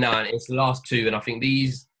to the end now, and it's the last 2, and I think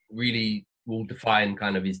these really will define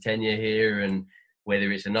kind of his tenure here, and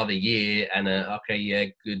whether it's another year and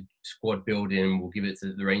good squad building, we'll give it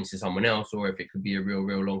to the reins to someone else, or if it could be a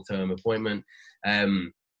real long-term appointment.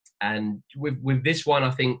 And with this one,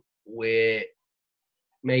 I think we're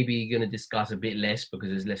maybe going to discuss a bit less because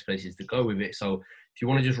there's less places to go with it. So if you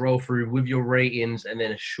want to just roll through with your ratings and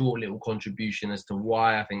then a short little contribution as to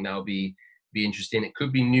why, I think that'll be interesting. It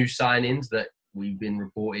could be new signings that we've been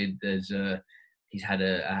reported. He's had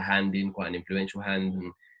a hand in, quite an influential hand,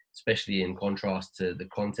 and especially in contrast to the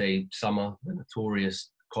Conte summer, the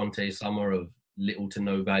notorious Conte summer of little to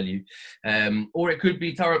no value. Or it could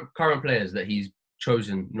be current players that he's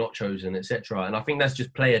chosen, not chosen, etc. And I think that's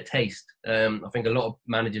just player taste. I think a lot of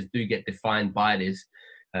managers do get defined by this.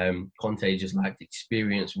 Conte just liked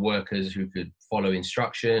experienced workers who could follow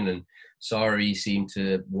instruction, and Sarri seemed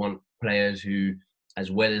to want players who,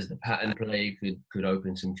 as well as the pattern play, could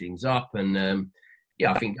open some things up. And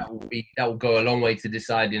I think that will go a long way to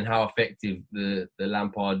deciding how effective the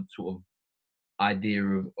Lampard sort of idea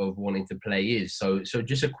of wanting to play is. So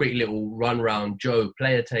just a quick little run round. Joe,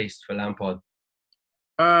 player taste for Lampard.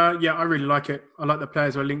 I really like it. I like the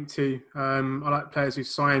players we're linked to. I like players who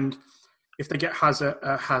signed. If they get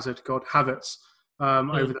Havertz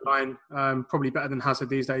over the line, probably better than Hazard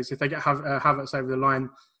these days. If they get Havertz over the line,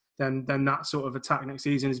 then that sort of attack next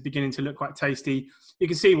season is beginning to look quite tasty. You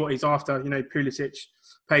can see what he's after. Pulisic,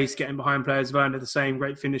 pace, getting behind players. Werner, the same,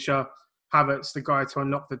 great finisher. Havertz, the guy to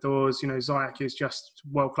unlock the doors. Ziyech is just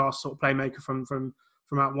world-class sort of playmaker from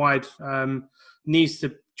out wide. Needs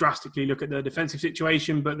to drastically look at the defensive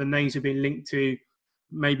situation, but the names have been linked to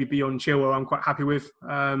maybe beyond Chilwell, I'm quite happy with.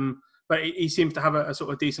 But he seems to have a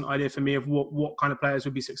sort of decent idea for me of what kind of players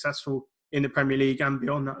would be successful in the Premier League and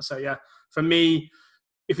beyond that. So yeah, for me,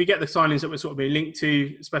 if we get the signings that we're sort of being linked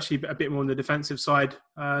to, especially a bit more on the defensive side,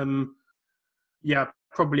 probably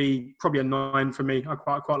a 9 for me. I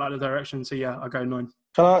quite like the direction. So yeah, I go 9.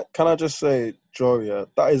 Can I just say, Joe,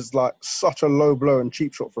 that is like such a low blow and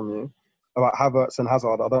cheap shot from you about Havertz and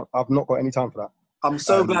Hazard. I've not got any time for that. I'm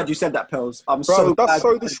so glad you said that, Pels. That's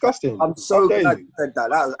so disgusting. I'm so glad you said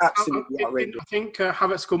that. That was absolutely outrageous. I think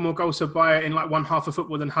Havertz scored more goals for Bayern in like one half of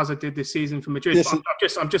football than Hazard did this season for Madrid.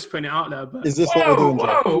 I'm just putting it out there. But... Is this what we're doing,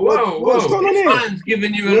 Joe? Whoa. This man's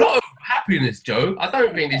giving you a lot of happiness, Joe. I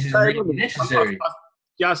don't think this is really necessary.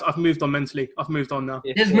 Yes, I've moved on mentally. I've moved on now.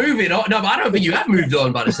 Just moving on. No, but I don't think you have moved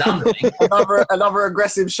on by the sound of it. Another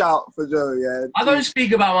aggressive shout for Joe, yeah. I don't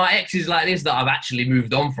speak about my exes like this that I've actually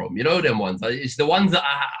moved on from. You know them ones. It's the ones that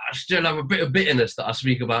I still have a bit of bitterness that I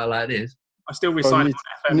speak about like this. I still resign.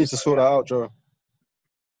 You need to sort that out, Joe.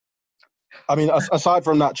 I mean, aside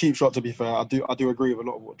from that cheap shot, to be fair, I do agree with a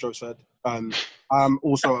lot of what Joe said. I'm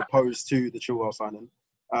also opposed to the Chilwell signing.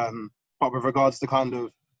 But with regards to kind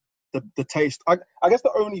of the taste, I guess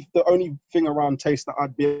the only thing around taste that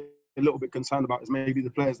I'd be a little bit concerned about is maybe the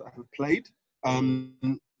players that have played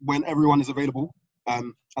when everyone is available.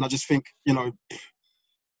 And I just think,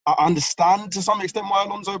 I understand to some extent why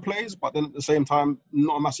Alonso plays, but then at the same time,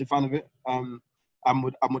 not a massive fan of it. And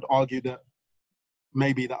would argue that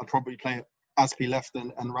maybe that I'd probably play Aspi left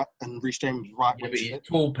and Reece James right. Yeah, but he's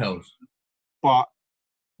tall, pals. But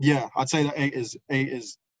yeah, I'd say that eight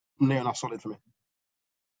is near enough solid for me.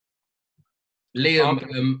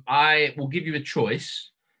 Liam, I will give you a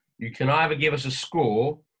choice. You can either give us a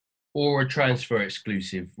score or a transfer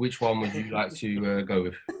exclusive. Which one would you like to go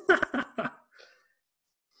with?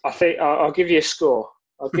 I think I'll give you a score.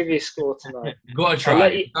 I'll give you a score tonight. You've got to try.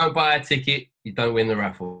 You don't buy a ticket, you don't win the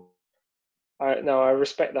raffle. No, I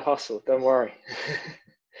respect the hustle. Don't worry.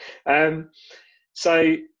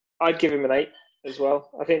 So I'd give him an 8 as well.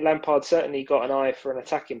 I think Lampard certainly got an eye for an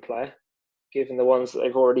attacking player, given the ones that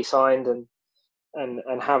they've already signed and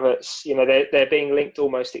Havertz. You know, they're being linked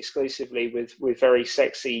almost exclusively with very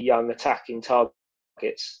sexy young attacking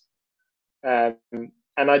targets.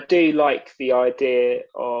 And I do like the idea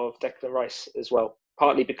of Declan Rice as well,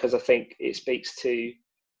 partly because I think it speaks to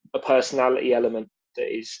a personality element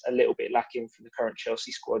that is a little bit lacking from the current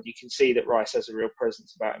Chelsea squad. You can see that Rice has a real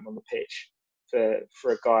presence about him on the pitch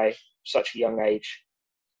for a guy such a young age.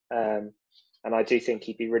 And I do think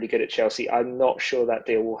he'd be really good at Chelsea. I'm not sure that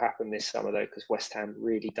deal will happen this summer, though, because West Ham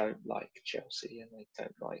really don't like Chelsea and they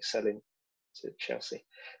don't like selling to Chelsea,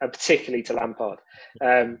 and particularly to Lampard.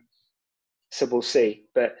 So we'll see.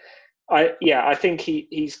 But I think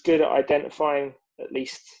he's good at identifying at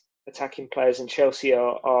least attacking players, and Chelsea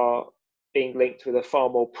are being linked with a far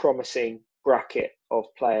more promising bracket of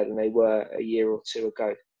player than they were a year or two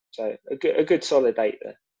ago. So a good solid 8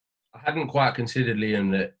 there. I hadn't quite considered,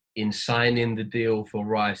 Liam, that in signing the deal for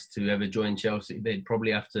Rice to ever join Chelsea, they'd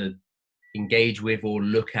probably have to engage with or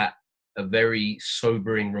look at a very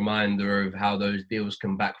sobering reminder of how those deals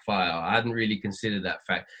can backfire. I hadn't really considered that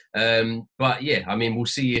fact. But yeah, I mean, we'll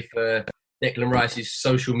see if Declan Rice's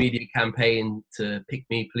social media campaign to pick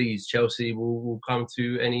me, please, Chelsea will come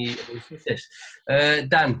to any success.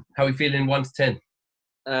 Dan, how are we feeling 1 to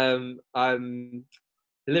 10? I'm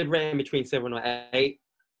deliberating between 7 or 8.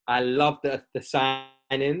 I love the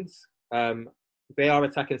signings. They are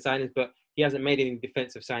attacking signings, but he hasn't made any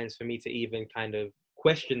defensive signings for me to even kind of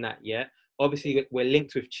question that yet. Obviously, we're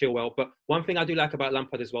linked with Chilwell, but one thing I do like about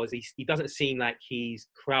Lampard as well is he doesn't seem like he's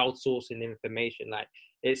crowdsourcing information. Like,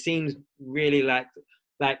 it seems really like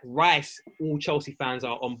Rice, all Chelsea fans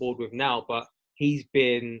are on board with now, but he's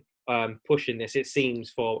been pushing this, it seems,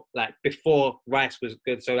 for like before Rice was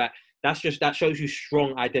good. So that shows you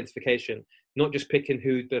strong identification, not just picking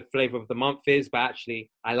who the flavour of the month is, but actually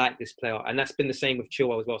I like this player. And that's been the same with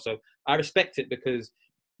Chilwell as well. So I respect it, because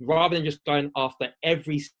rather than just going after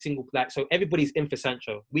every single so everybody's in for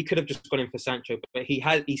Sancho. We could have just gone in for Sancho, but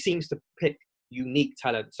he seems to pick unique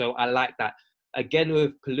talent. So I like that. Again,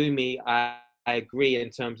 with Palumi, I agree in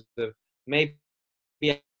terms of maybe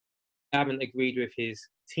I haven't agreed with his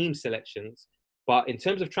team selections, but in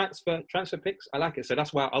terms of transfer picks, I like it. So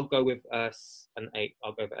that's why I'll go with an 8.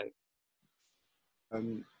 I'll go with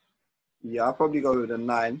 8. Yeah, I'll probably go with a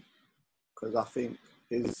 9, because I think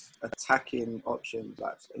his attacking options,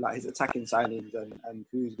 like his attacking signings and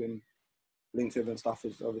who's been linked with and stuff,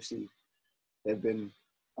 is obviously they've been,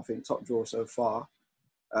 I think, top draw so far.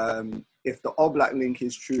 If the Oblak link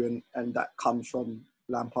is true and that comes from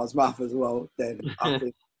Lampard's mouth as well, then I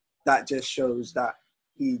think that just shows that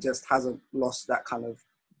he just hasn't lost that kind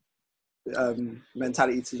of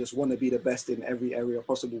mentality to just want to be the best in every area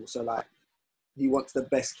possible. So like, he wants the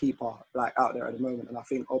best keeper like out there at the moment, and I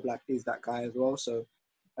think Oblak is that guy as well. So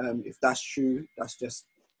if that's true, that's just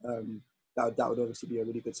that would obviously be a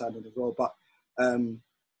really good signing as well. But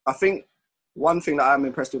I think one thing that I'm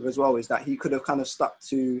impressed with as well is that he could have kind of stuck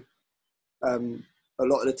to a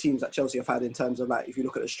lot of the teams that Chelsea have had, in terms of, like, if you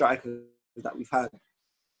look at the strikers that we've had,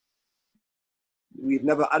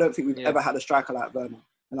 I don't think we've ever had a striker like Werner.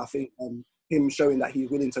 And I think him showing that he's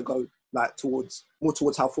willing to go like towards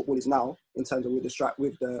how football is now, in terms of with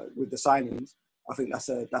the signings, I think that's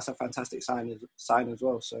a fantastic sign as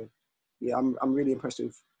well. So yeah, I'm really impressed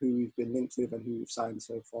with who we've been linked with and who we've signed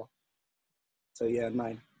so far. So yeah,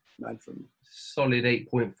 9 from me. Solid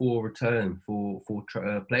 8.4 return for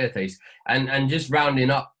player taste. And just rounding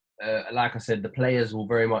up, like I said, the players will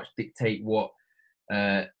very much dictate what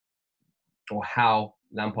or how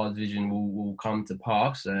Lampard's vision will come to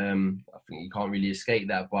pass. I think you can't really escape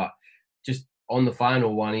that. But just on the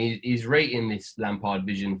final one, he's rating this Lampard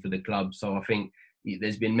vision for the club. So I think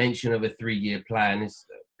there's been mention of a 3-year plan. It's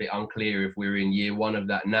a bit unclear if we're in year 1 of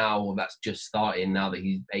that now, or that's just starting now that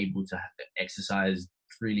he's able to exercise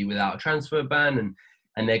freely without a transfer ban.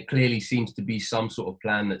 And there clearly seems to be some sort of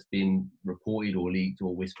plan that's been reported or leaked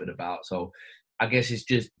or whispered about. So I guess it's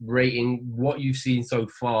just rating what you've seen so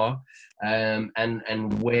far,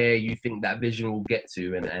 and where you think that vision will get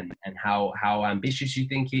to, and how ambitious you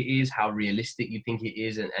think it is, how realistic you think it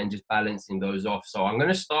is, and just balancing those off. So I'm going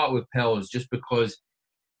to start with Pels, just because,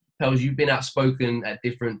 Pels, you've been outspoken at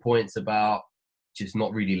different points about just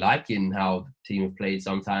not really liking how the team have played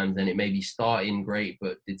sometimes, and it may be starting great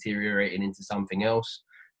but deteriorating into something else.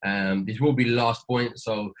 This will be the last point,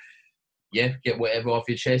 so yeah, get whatever off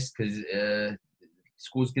your chest, because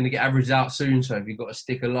score's going to get averaged out soon, so if you've got to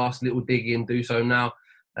stick a last little dig in, do so now.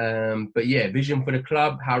 But yeah, vision for the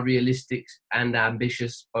club, how realistic and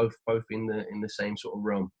ambitious, both in the same sort of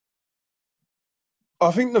realm.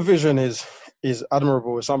 I think the vision is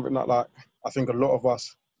admirable. It's something that, like, I think a lot of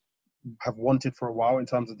us have wanted for a while, in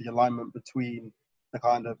terms of the alignment between the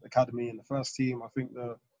kind of academy and the first team. I think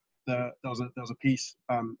there was a piece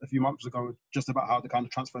a few months ago just about how the kind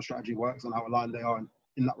of transfer strategy works and how aligned they are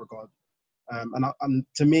in that regard. And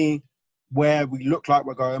to me, where we look like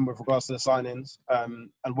we're going with regards to the signings,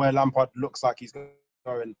 and where Lampard looks like he's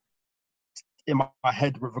going in my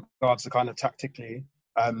head with regards to kind of tactically,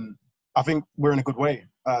 I think we're in a good way.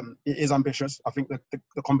 It is ambitious. I think that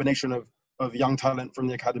the combination of young talent from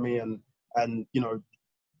the academy and you know,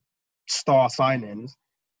 star signings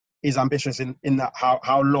is ambitious in that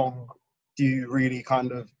how long do you really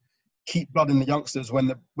kind of keep blood in the youngsters when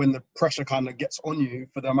the pressure kind of gets on you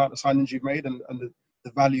for the amount of signings you've made and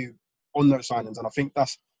the value on those signings. And I think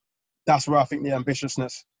that's where I think the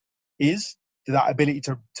ambitiousness is, that ability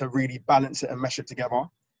to really balance it and mesh it together.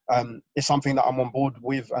 It's something that I'm on board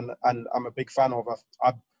with and I'm a big fan of.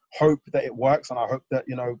 I hope that it works, and I hope that,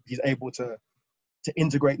 you know, he's able to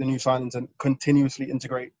integrate the new signings and continuously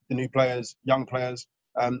integrate the new players, young players.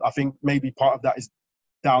 I think maybe part of that is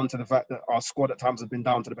down to the fact that our squad at times has been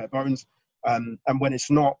down to the bare bones. And when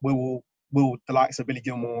it's not, will the likes of Billy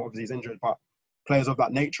Gilmore, obviously he's injured, but players of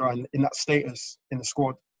that nature and in that status in the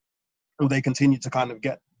squad, will they continue to kind of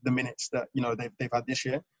get the minutes that, you know, they've had this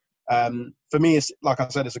year? For me, it's, like I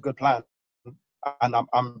said, it's a good plan, and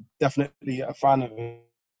I'm definitely a fan of it.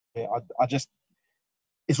 I just,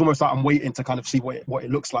 it's almost like I'm waiting to kind of see what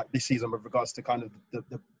it looks like this season with regards to kind of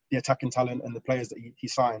the attacking talent and the players that he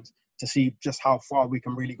signs, to see just how far we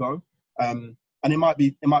can really go. And it might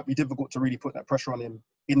be difficult to really put that pressure on him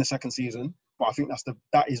in the second season, but I think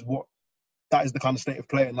that is the kind of state of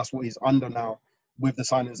play, and that's what he's under now with the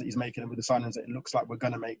signings that he's making and with the signings that it looks like we're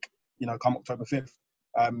going to make, you know, come October 5th.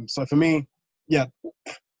 So for me, yeah,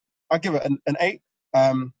 I give it an 8.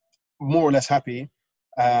 More or less happy.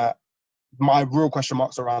 My real question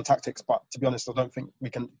marks are around tactics, but to be honest, I don't think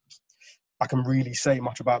I can really say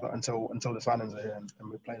much about that until the signings are here and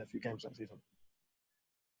we're playing a few games next season.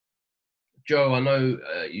 Joe, I know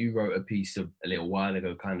you wrote a piece a little while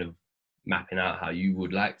ago, kind of mapping out how you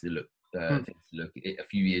would like to look a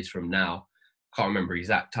few years from now. Can't remember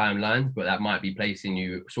exact timelines, but that might be placing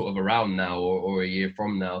you sort of around now or a year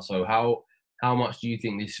from now. So how much do you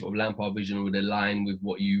think this sort of Lampard vision would align with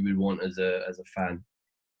what you would want as a fan?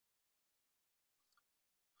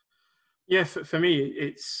 Yeah, for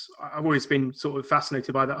me, I've always been sort of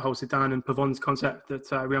fascinated by that whole Zidane and Pavon's concept that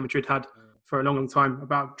Real Madrid had for a long time,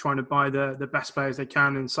 about trying to buy the best players they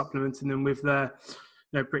can and supplementing them with their,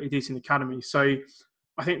 you know, pretty decent academy. So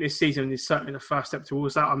I think this season is certainly the first step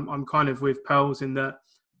towards that. I'm kind of with Pels in that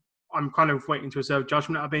I'm kind of waiting to reserve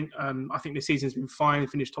judgment. I think this season's been fine,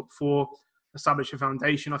 finished top 4, established a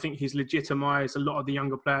foundation. I think he's legitimised a lot of the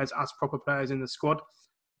younger players as proper players in the squad.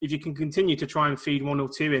 If you can continue to try and feed 1 or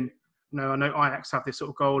 2 in, you know, I know Ajax have this sort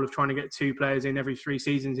of goal of trying to get 2 players in every 3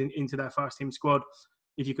 seasons into their first team squad.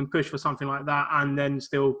 If you can push for something like that and then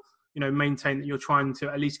still, you know, maintain that you're trying to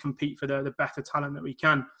at least compete for the better talent that we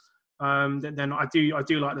can, then I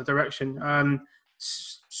do like the direction.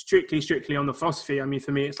 Strictly on the philosophy, I mean,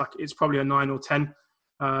 for me, it's probably a 9 or 10,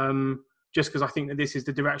 just because I think that this is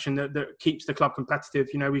the direction that keeps the club competitive.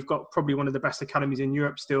 You know, we've got probably one of the best academies in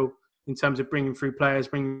Europe still in terms of bringing through players,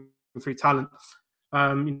 bringing through talent.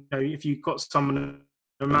 You know, if you've got someone,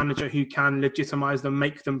 a manager who can legitimise them,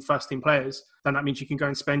 make them first-team players, then that means you can go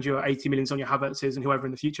and spend your 80 millions on your Havertzes and whoever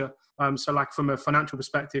in the future. So, like, from a financial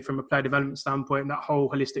perspective, from a player development standpoint, that whole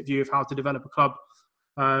holistic view of how to develop a club,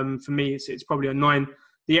 for me, it's probably a 9.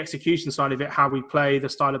 The execution side of it, how we play, the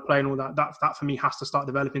style of play and all that for me has to start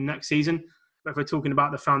developing next season. But if we're talking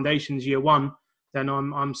about the foundations year 1, then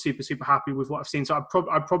I'm super, super happy with what I've seen. So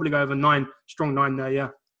I'd probably go over 9, strong 9 there, yeah.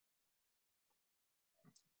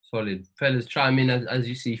 Solid. Fellas, chime in as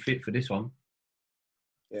you see fit for this one.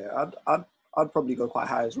 Yeah, I'd probably go quite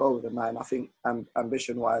high as well with a 9. I think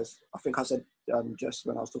ambition-wise, I think I said just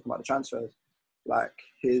when I was talking about the transfers, like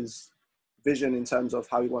his vision in terms of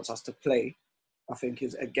how he wants us to play I think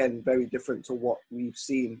is, again, very different to what we've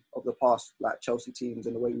seen of the past, like Chelsea teams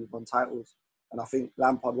and the way we've won titles. And I think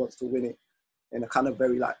Lampard wants to win it in a kind of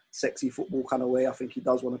very like sexy football kind of way. I think he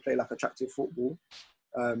does want to play like attractive football.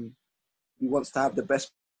 He wants to have the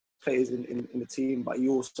best players in the team, but he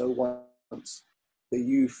also wants the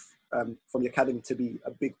youth from the academy to be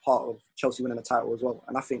a big part of Chelsea winning the title as well.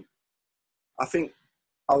 And I think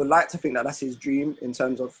I would like to think that that's his dream in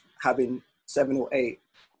terms of having 7 or 8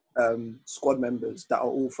 squad members that are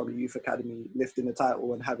all from the youth academy lifting the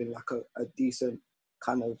title and having like a decent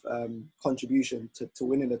kind of contribution to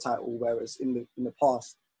winning the title. Whereas in the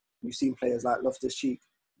past, you've seen players like Loftus-Cheek,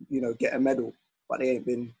 get a medal, but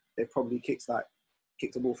they've probably kicked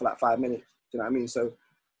the ball for like 5 minutes. Do you know what I mean? So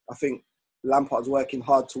I think Lampard's working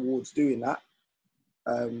hard towards doing that.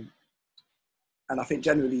 And I think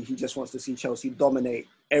generally he just wants to see Chelsea dominate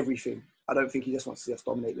everything. I don't think he just wants to see us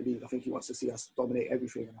dominate the league. I think he wants to see us dominate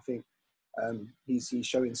everything. And I think he's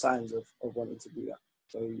showing signs of wanting to do that.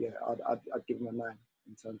 So yeah, I'd give him a 9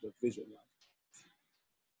 in terms of vision.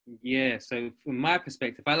 Yeah, so from my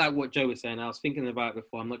perspective, I like what Joe was saying. I was thinking about it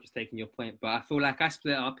before. I'm not just taking your point, but I feel like I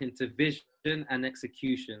split it up into vision and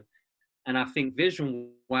execution. And I think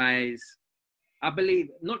vision-wise, I believe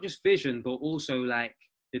not just vision, but also like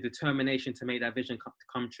the determination to make that vision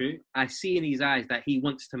come true. I see in his eyes that he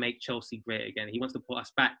wants to make Chelsea great again. He wants to put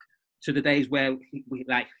us back to the days where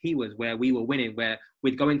where we were winning, where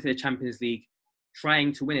we'd go into the Champions League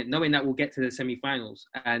trying to win it, knowing that we'll get to the semi-finals.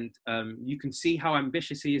 And you can see how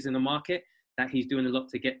ambitious he is in the market, that he's doing a lot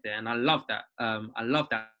to get there. And I love that. I love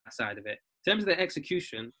that side of it. In terms of the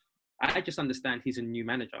execution, I just understand he's a new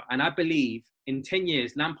manager. And I believe in 10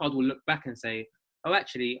 years, Lampard will look back and say, oh,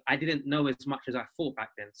 actually, I didn't know as much as I thought back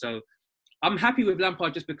then. So I'm happy with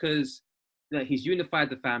Lampard just because he's unified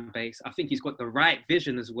the fan base. I think he's got the right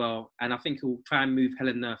vision as well. And I think he'll try and move hell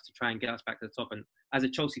and earth to try and get us back to the top. And as a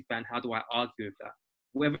Chelsea fan, how do I argue with that?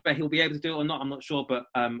 Whether he'll be able to do it or not, I'm not sure. But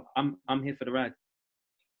I'm here for the ride.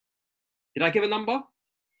 Did I give a number?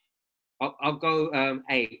 I'll go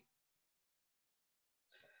 8.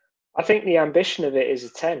 I think the ambition of it is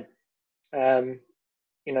a 10.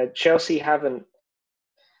 Chelsea haven't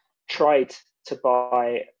tried to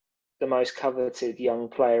buy the most coveted young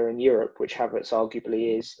player in Europe, which Havertz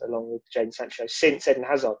arguably is, along with Jadon Sancho, since Eden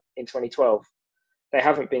Hazard in 2012. They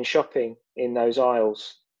haven't been shopping in those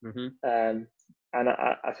aisles. Mm-hmm. And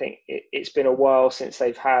I think it's been a while since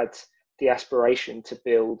they've had the aspiration to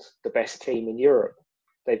build the best team in Europe.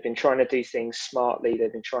 They've been trying to do things smartly.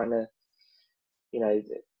 They've been trying to,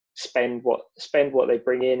 spend what they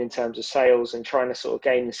bring in terms of sales and trying to sort of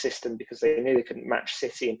game the system because they knew they couldn't match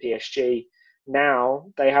City and PSG.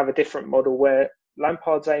 Now they have a different model where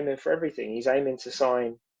Lampard's aiming for everything. He's aiming to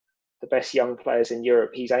sign the best young players in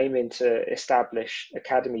Europe. He's aiming to establish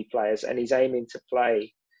academy players, and he's aiming to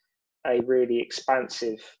play a really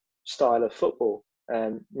expansive style of football,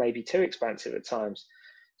 maybe too expansive at times.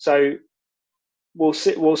 So we'll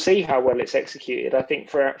see how well it's executed. I think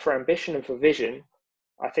for ambition and for vision,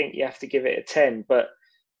 I think you have to give it a 10. But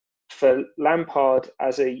for Lampard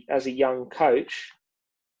as a young coach,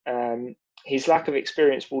 his lack of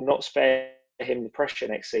experience will not spare him the pressure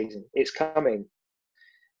next season. It's coming.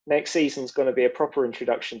 Next season's going to be a proper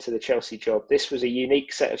introduction to the Chelsea job. This was a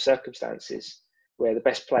unique set of circumstances where the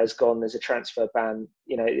best player's gone, there's a transfer ban.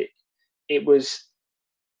 It was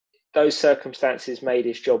those circumstances made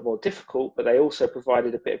his job more difficult, but they also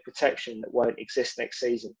provided a bit of protection that won't exist next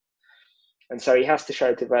season. And so he has to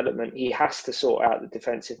show development. He has to sort out the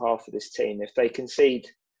defensive half of this team. If they concede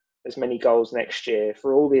as many goals next year,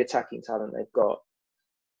 for all the attacking talent they've got,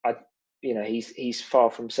 he's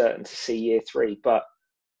far from certain to see year 3. But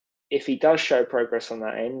if he does show progress on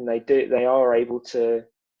that end, they are able to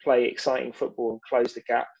play exciting football and close the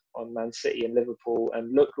gap on Man City and Liverpool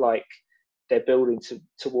and look like they're building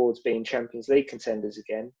towards being Champions League contenders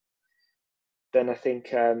again, then I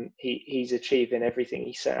think he's achieving everything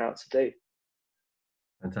he set out to do.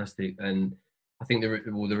 Fantastic. And I think the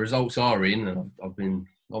results are in, and I've been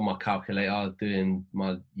on my calculator doing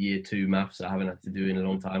my year 2 maths that I haven't had to do in a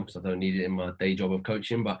long time because I don't need it in my day job of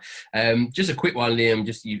coaching. But just a quick one, Liam,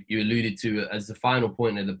 just you alluded to as the final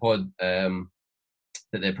point of the pod,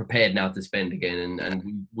 that they're prepared now to spend again.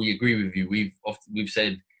 And we agree with you. We've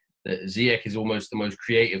said that Ziyech is almost the most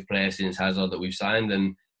creative player since Hazard that we've signed.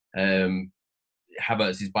 And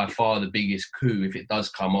Havertz is by far the biggest coup, if it does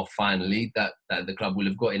come off finally, that the club will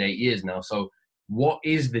have got in 8 years now. So what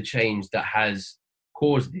is the change that has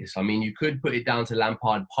caused this? I mean, you could put it down to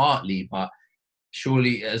Lampard partly, but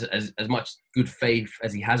surely as much good faith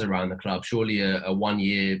as he has around the club, surely a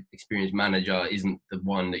 1-year experienced manager isn't the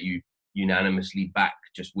one that you unanimously back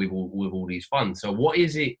just with all these funds. So what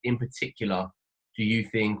is it in particular, do you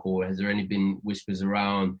think, or has there any been whispers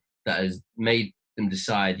around that has made them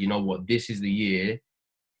decide, you know what, this is the year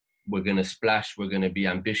we're going to splash, we're going to be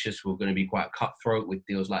ambitious, we're going to be quite cutthroat with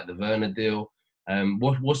deals like the Werner deal?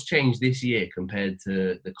 What's changed this year compared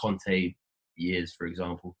to the Conte years, for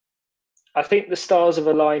example? I think the stars have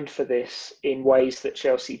aligned for this in ways that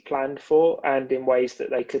Chelsea planned for and in ways that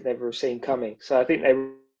they could never have seen coming. So I think they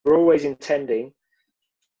were always intending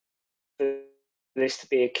for this to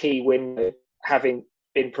be a key window, having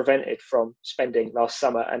been prevented from spending last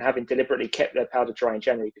summer and having deliberately kept their powder dry in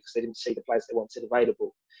January because they didn't see the players they wanted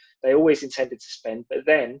available. They always intended to spend, but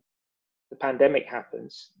then the pandemic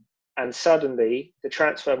happens and suddenly the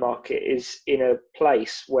transfer market is in a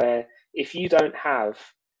place where if you don't have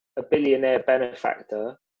a billionaire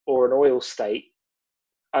benefactor or an oil state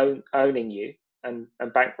owning you and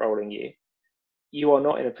bankrolling you, you are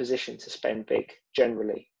not in a position to spend big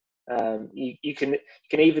generally. You can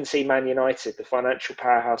even see Man United, the financial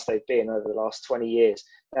powerhouse they've been over the last 20 years,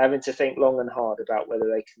 they're having to think long and hard about whether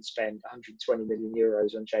they can spend 120 million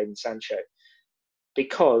euros on Jadon Sancho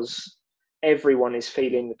because everyone is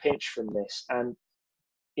feeling the pinch from this. And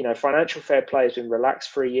you know, financial fair play has been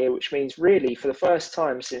relaxed for a year, which means really for the first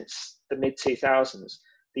time since the mid-2000s,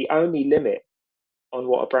 the only limit on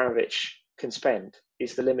what Abramovich can spend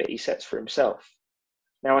is the limit he sets for himself.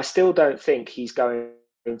 Now, I still don't think he's going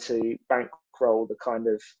to bankroll the kind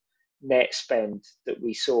of net spend that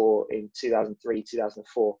we saw in 2003,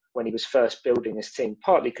 2004, when he was first building his team,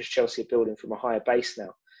 partly because Chelsea are building from a higher base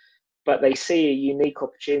now. But they see a unique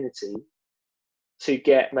opportunity to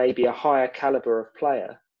get maybe a higher caliber of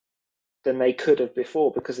player than they could have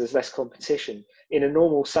before because there's less competition. In a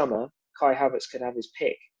normal summer, Kai Havertz could have his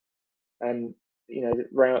pick. And, you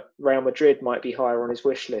know, Real Madrid might be higher on his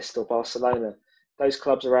wish list or Barcelona. Those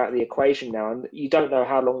clubs are out of the equation now, and you don't know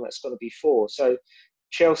how long that's going to be for. So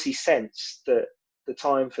Chelsea sense that the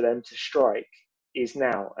time for them to strike is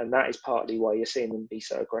now, and that is partly why you're seeing them be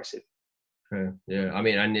so aggressive. Yeah, I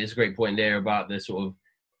mean, and it's a great point there about the sort of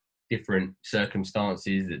different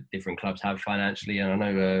circumstances that different clubs have financially. And I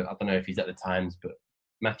know, I don't know if he's at the Times, but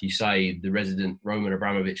Matthew Said, the resident Roman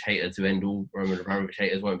Abramovich hater to end all Roman Abramovich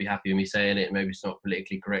haters, won't be happy with me saying it. Maybe it's not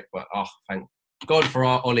politically correct, but thank God for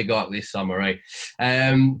our oligarch this summer, eh?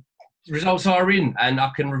 Results are in, and I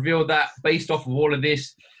can reveal that based off of all of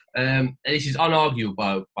this. This is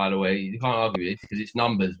unarguable, by the way. You can't argue it because it's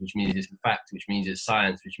numbers, which means it's a fact, which means it's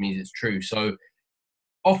science, which means it's true. So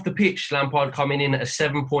off the pitch, Lampard coming in at a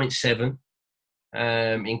 7.7,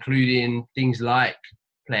 including things like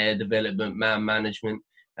player development, man management,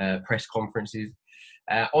 press conferences.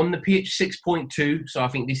 On the pitch, 6.2. So I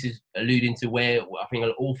think this is alluding to where I think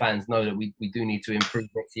all fans know that we do need to improve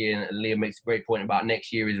next year. And Liam makes a great point about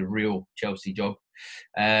next year is a real Chelsea job.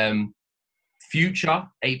 Future,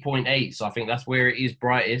 8.8. So I think that's where it is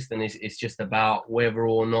brightest. And it's just about whether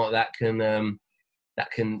or not that can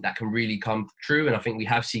really come true. And I think we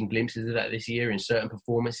have seen glimpses of that this year in certain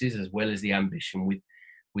performances, as well as the ambition with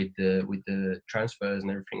the transfers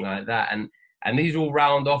and everything like that. And these all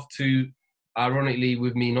round off to, ironically,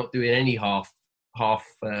 with me not doing any half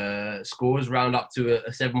scores, round up to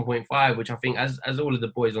a 7.5, which I think, as all of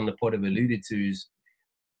the boys on the pod have alluded to,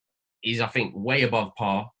 is I think way above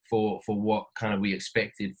par for what kind of we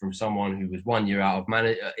expected from someone who was 1 year out of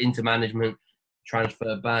into management,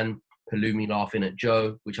 transfer ban, Palumi laughing at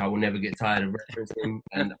Joe, which I will never get tired of referencing,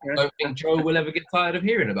 and I don't think Joe will ever get tired of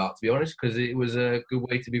hearing about, to be honest, because it was a good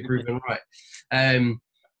way to be proven right.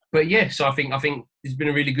 But yeah, so I think it's been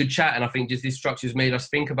a really good chat, and I think just this structure's made us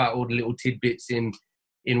think about all the little tidbits in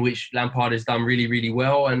which Lampard has done really, really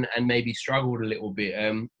well and maybe struggled a little bit.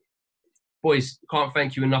 Boys, can't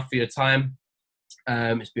thank you enough for your time.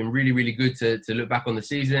 It's been really, really good to look back on the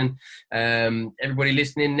season. Everybody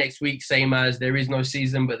listening, next week, same as there is no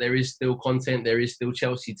season, but there is still content. There is still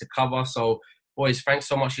Chelsea to cover. So, boys, thanks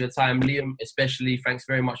so much for your time. Liam, especially, thanks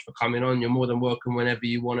very much for coming on. You're more than welcome whenever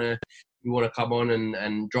you want to come on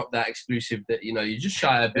and drop that exclusive that, you know, you just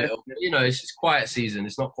shy a bit of. You know, it's just quiet season.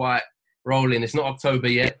 It's not quite rolling. It's not October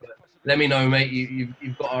yet, but let me know, mate.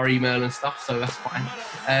 You've got our email and stuff, so that's fine.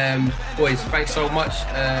 Boys, thanks so much.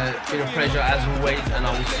 It's been a pleasure as always, and I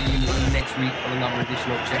will see you next week on another edition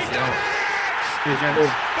of Chessy Hour. Cheers,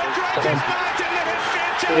 gents.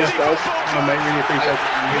 Cheers, guys. Oh, mate, really appreciate it.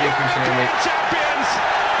 Really appreciate it, mate.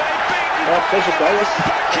 Pleasure, guys.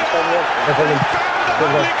 No problem.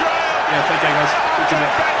 Yeah, take care, guys. With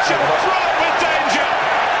danger.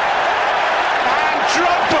 And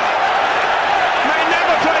Drogba may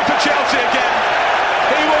never play for Chelsea again.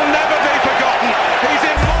 He will never be forgotten. He's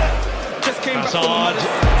in. Just came back.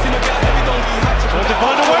 to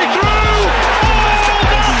find a way through. Oh,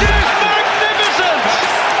 that is magnificent.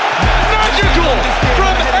 Magical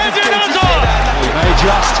from Eden Hazard. He may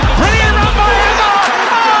just. Brilliant run by Hazard.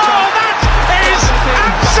 Oh, that is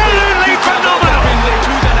absolutely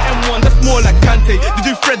phenomenal. That's more like Kante. They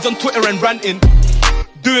do threads on Twitter and ranting.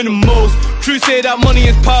 Doing the most. True say that money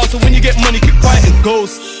is power, so when you get money, keep quiet and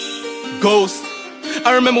ghost.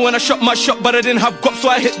 I remember when I shot my shot, but I didn't have guap, so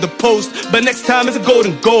I hit the post. But next time it's a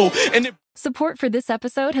golden goal. Support for this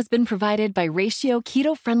episode has been provided by Ratio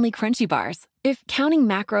keto-friendly crunchy bars. If counting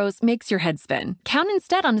macros makes your head spin, count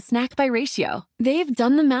instead on a Snack by Ratio. They've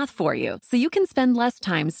done the math for you, so you can spend less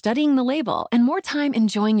time studying the label and more time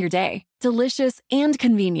enjoying your day. Delicious and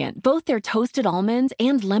convenient, both their toasted almond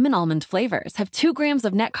and lemon almond flavors have 2 grams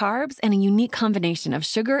of net carbs and a unique combination of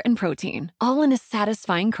sugar and protein, all in a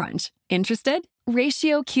satisfying crunch. Interested?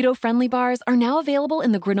 Ratio keto-friendly bars are now available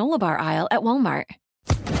in the granola bar aisle at Walmart.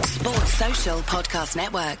 Sports Social Podcast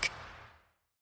Network.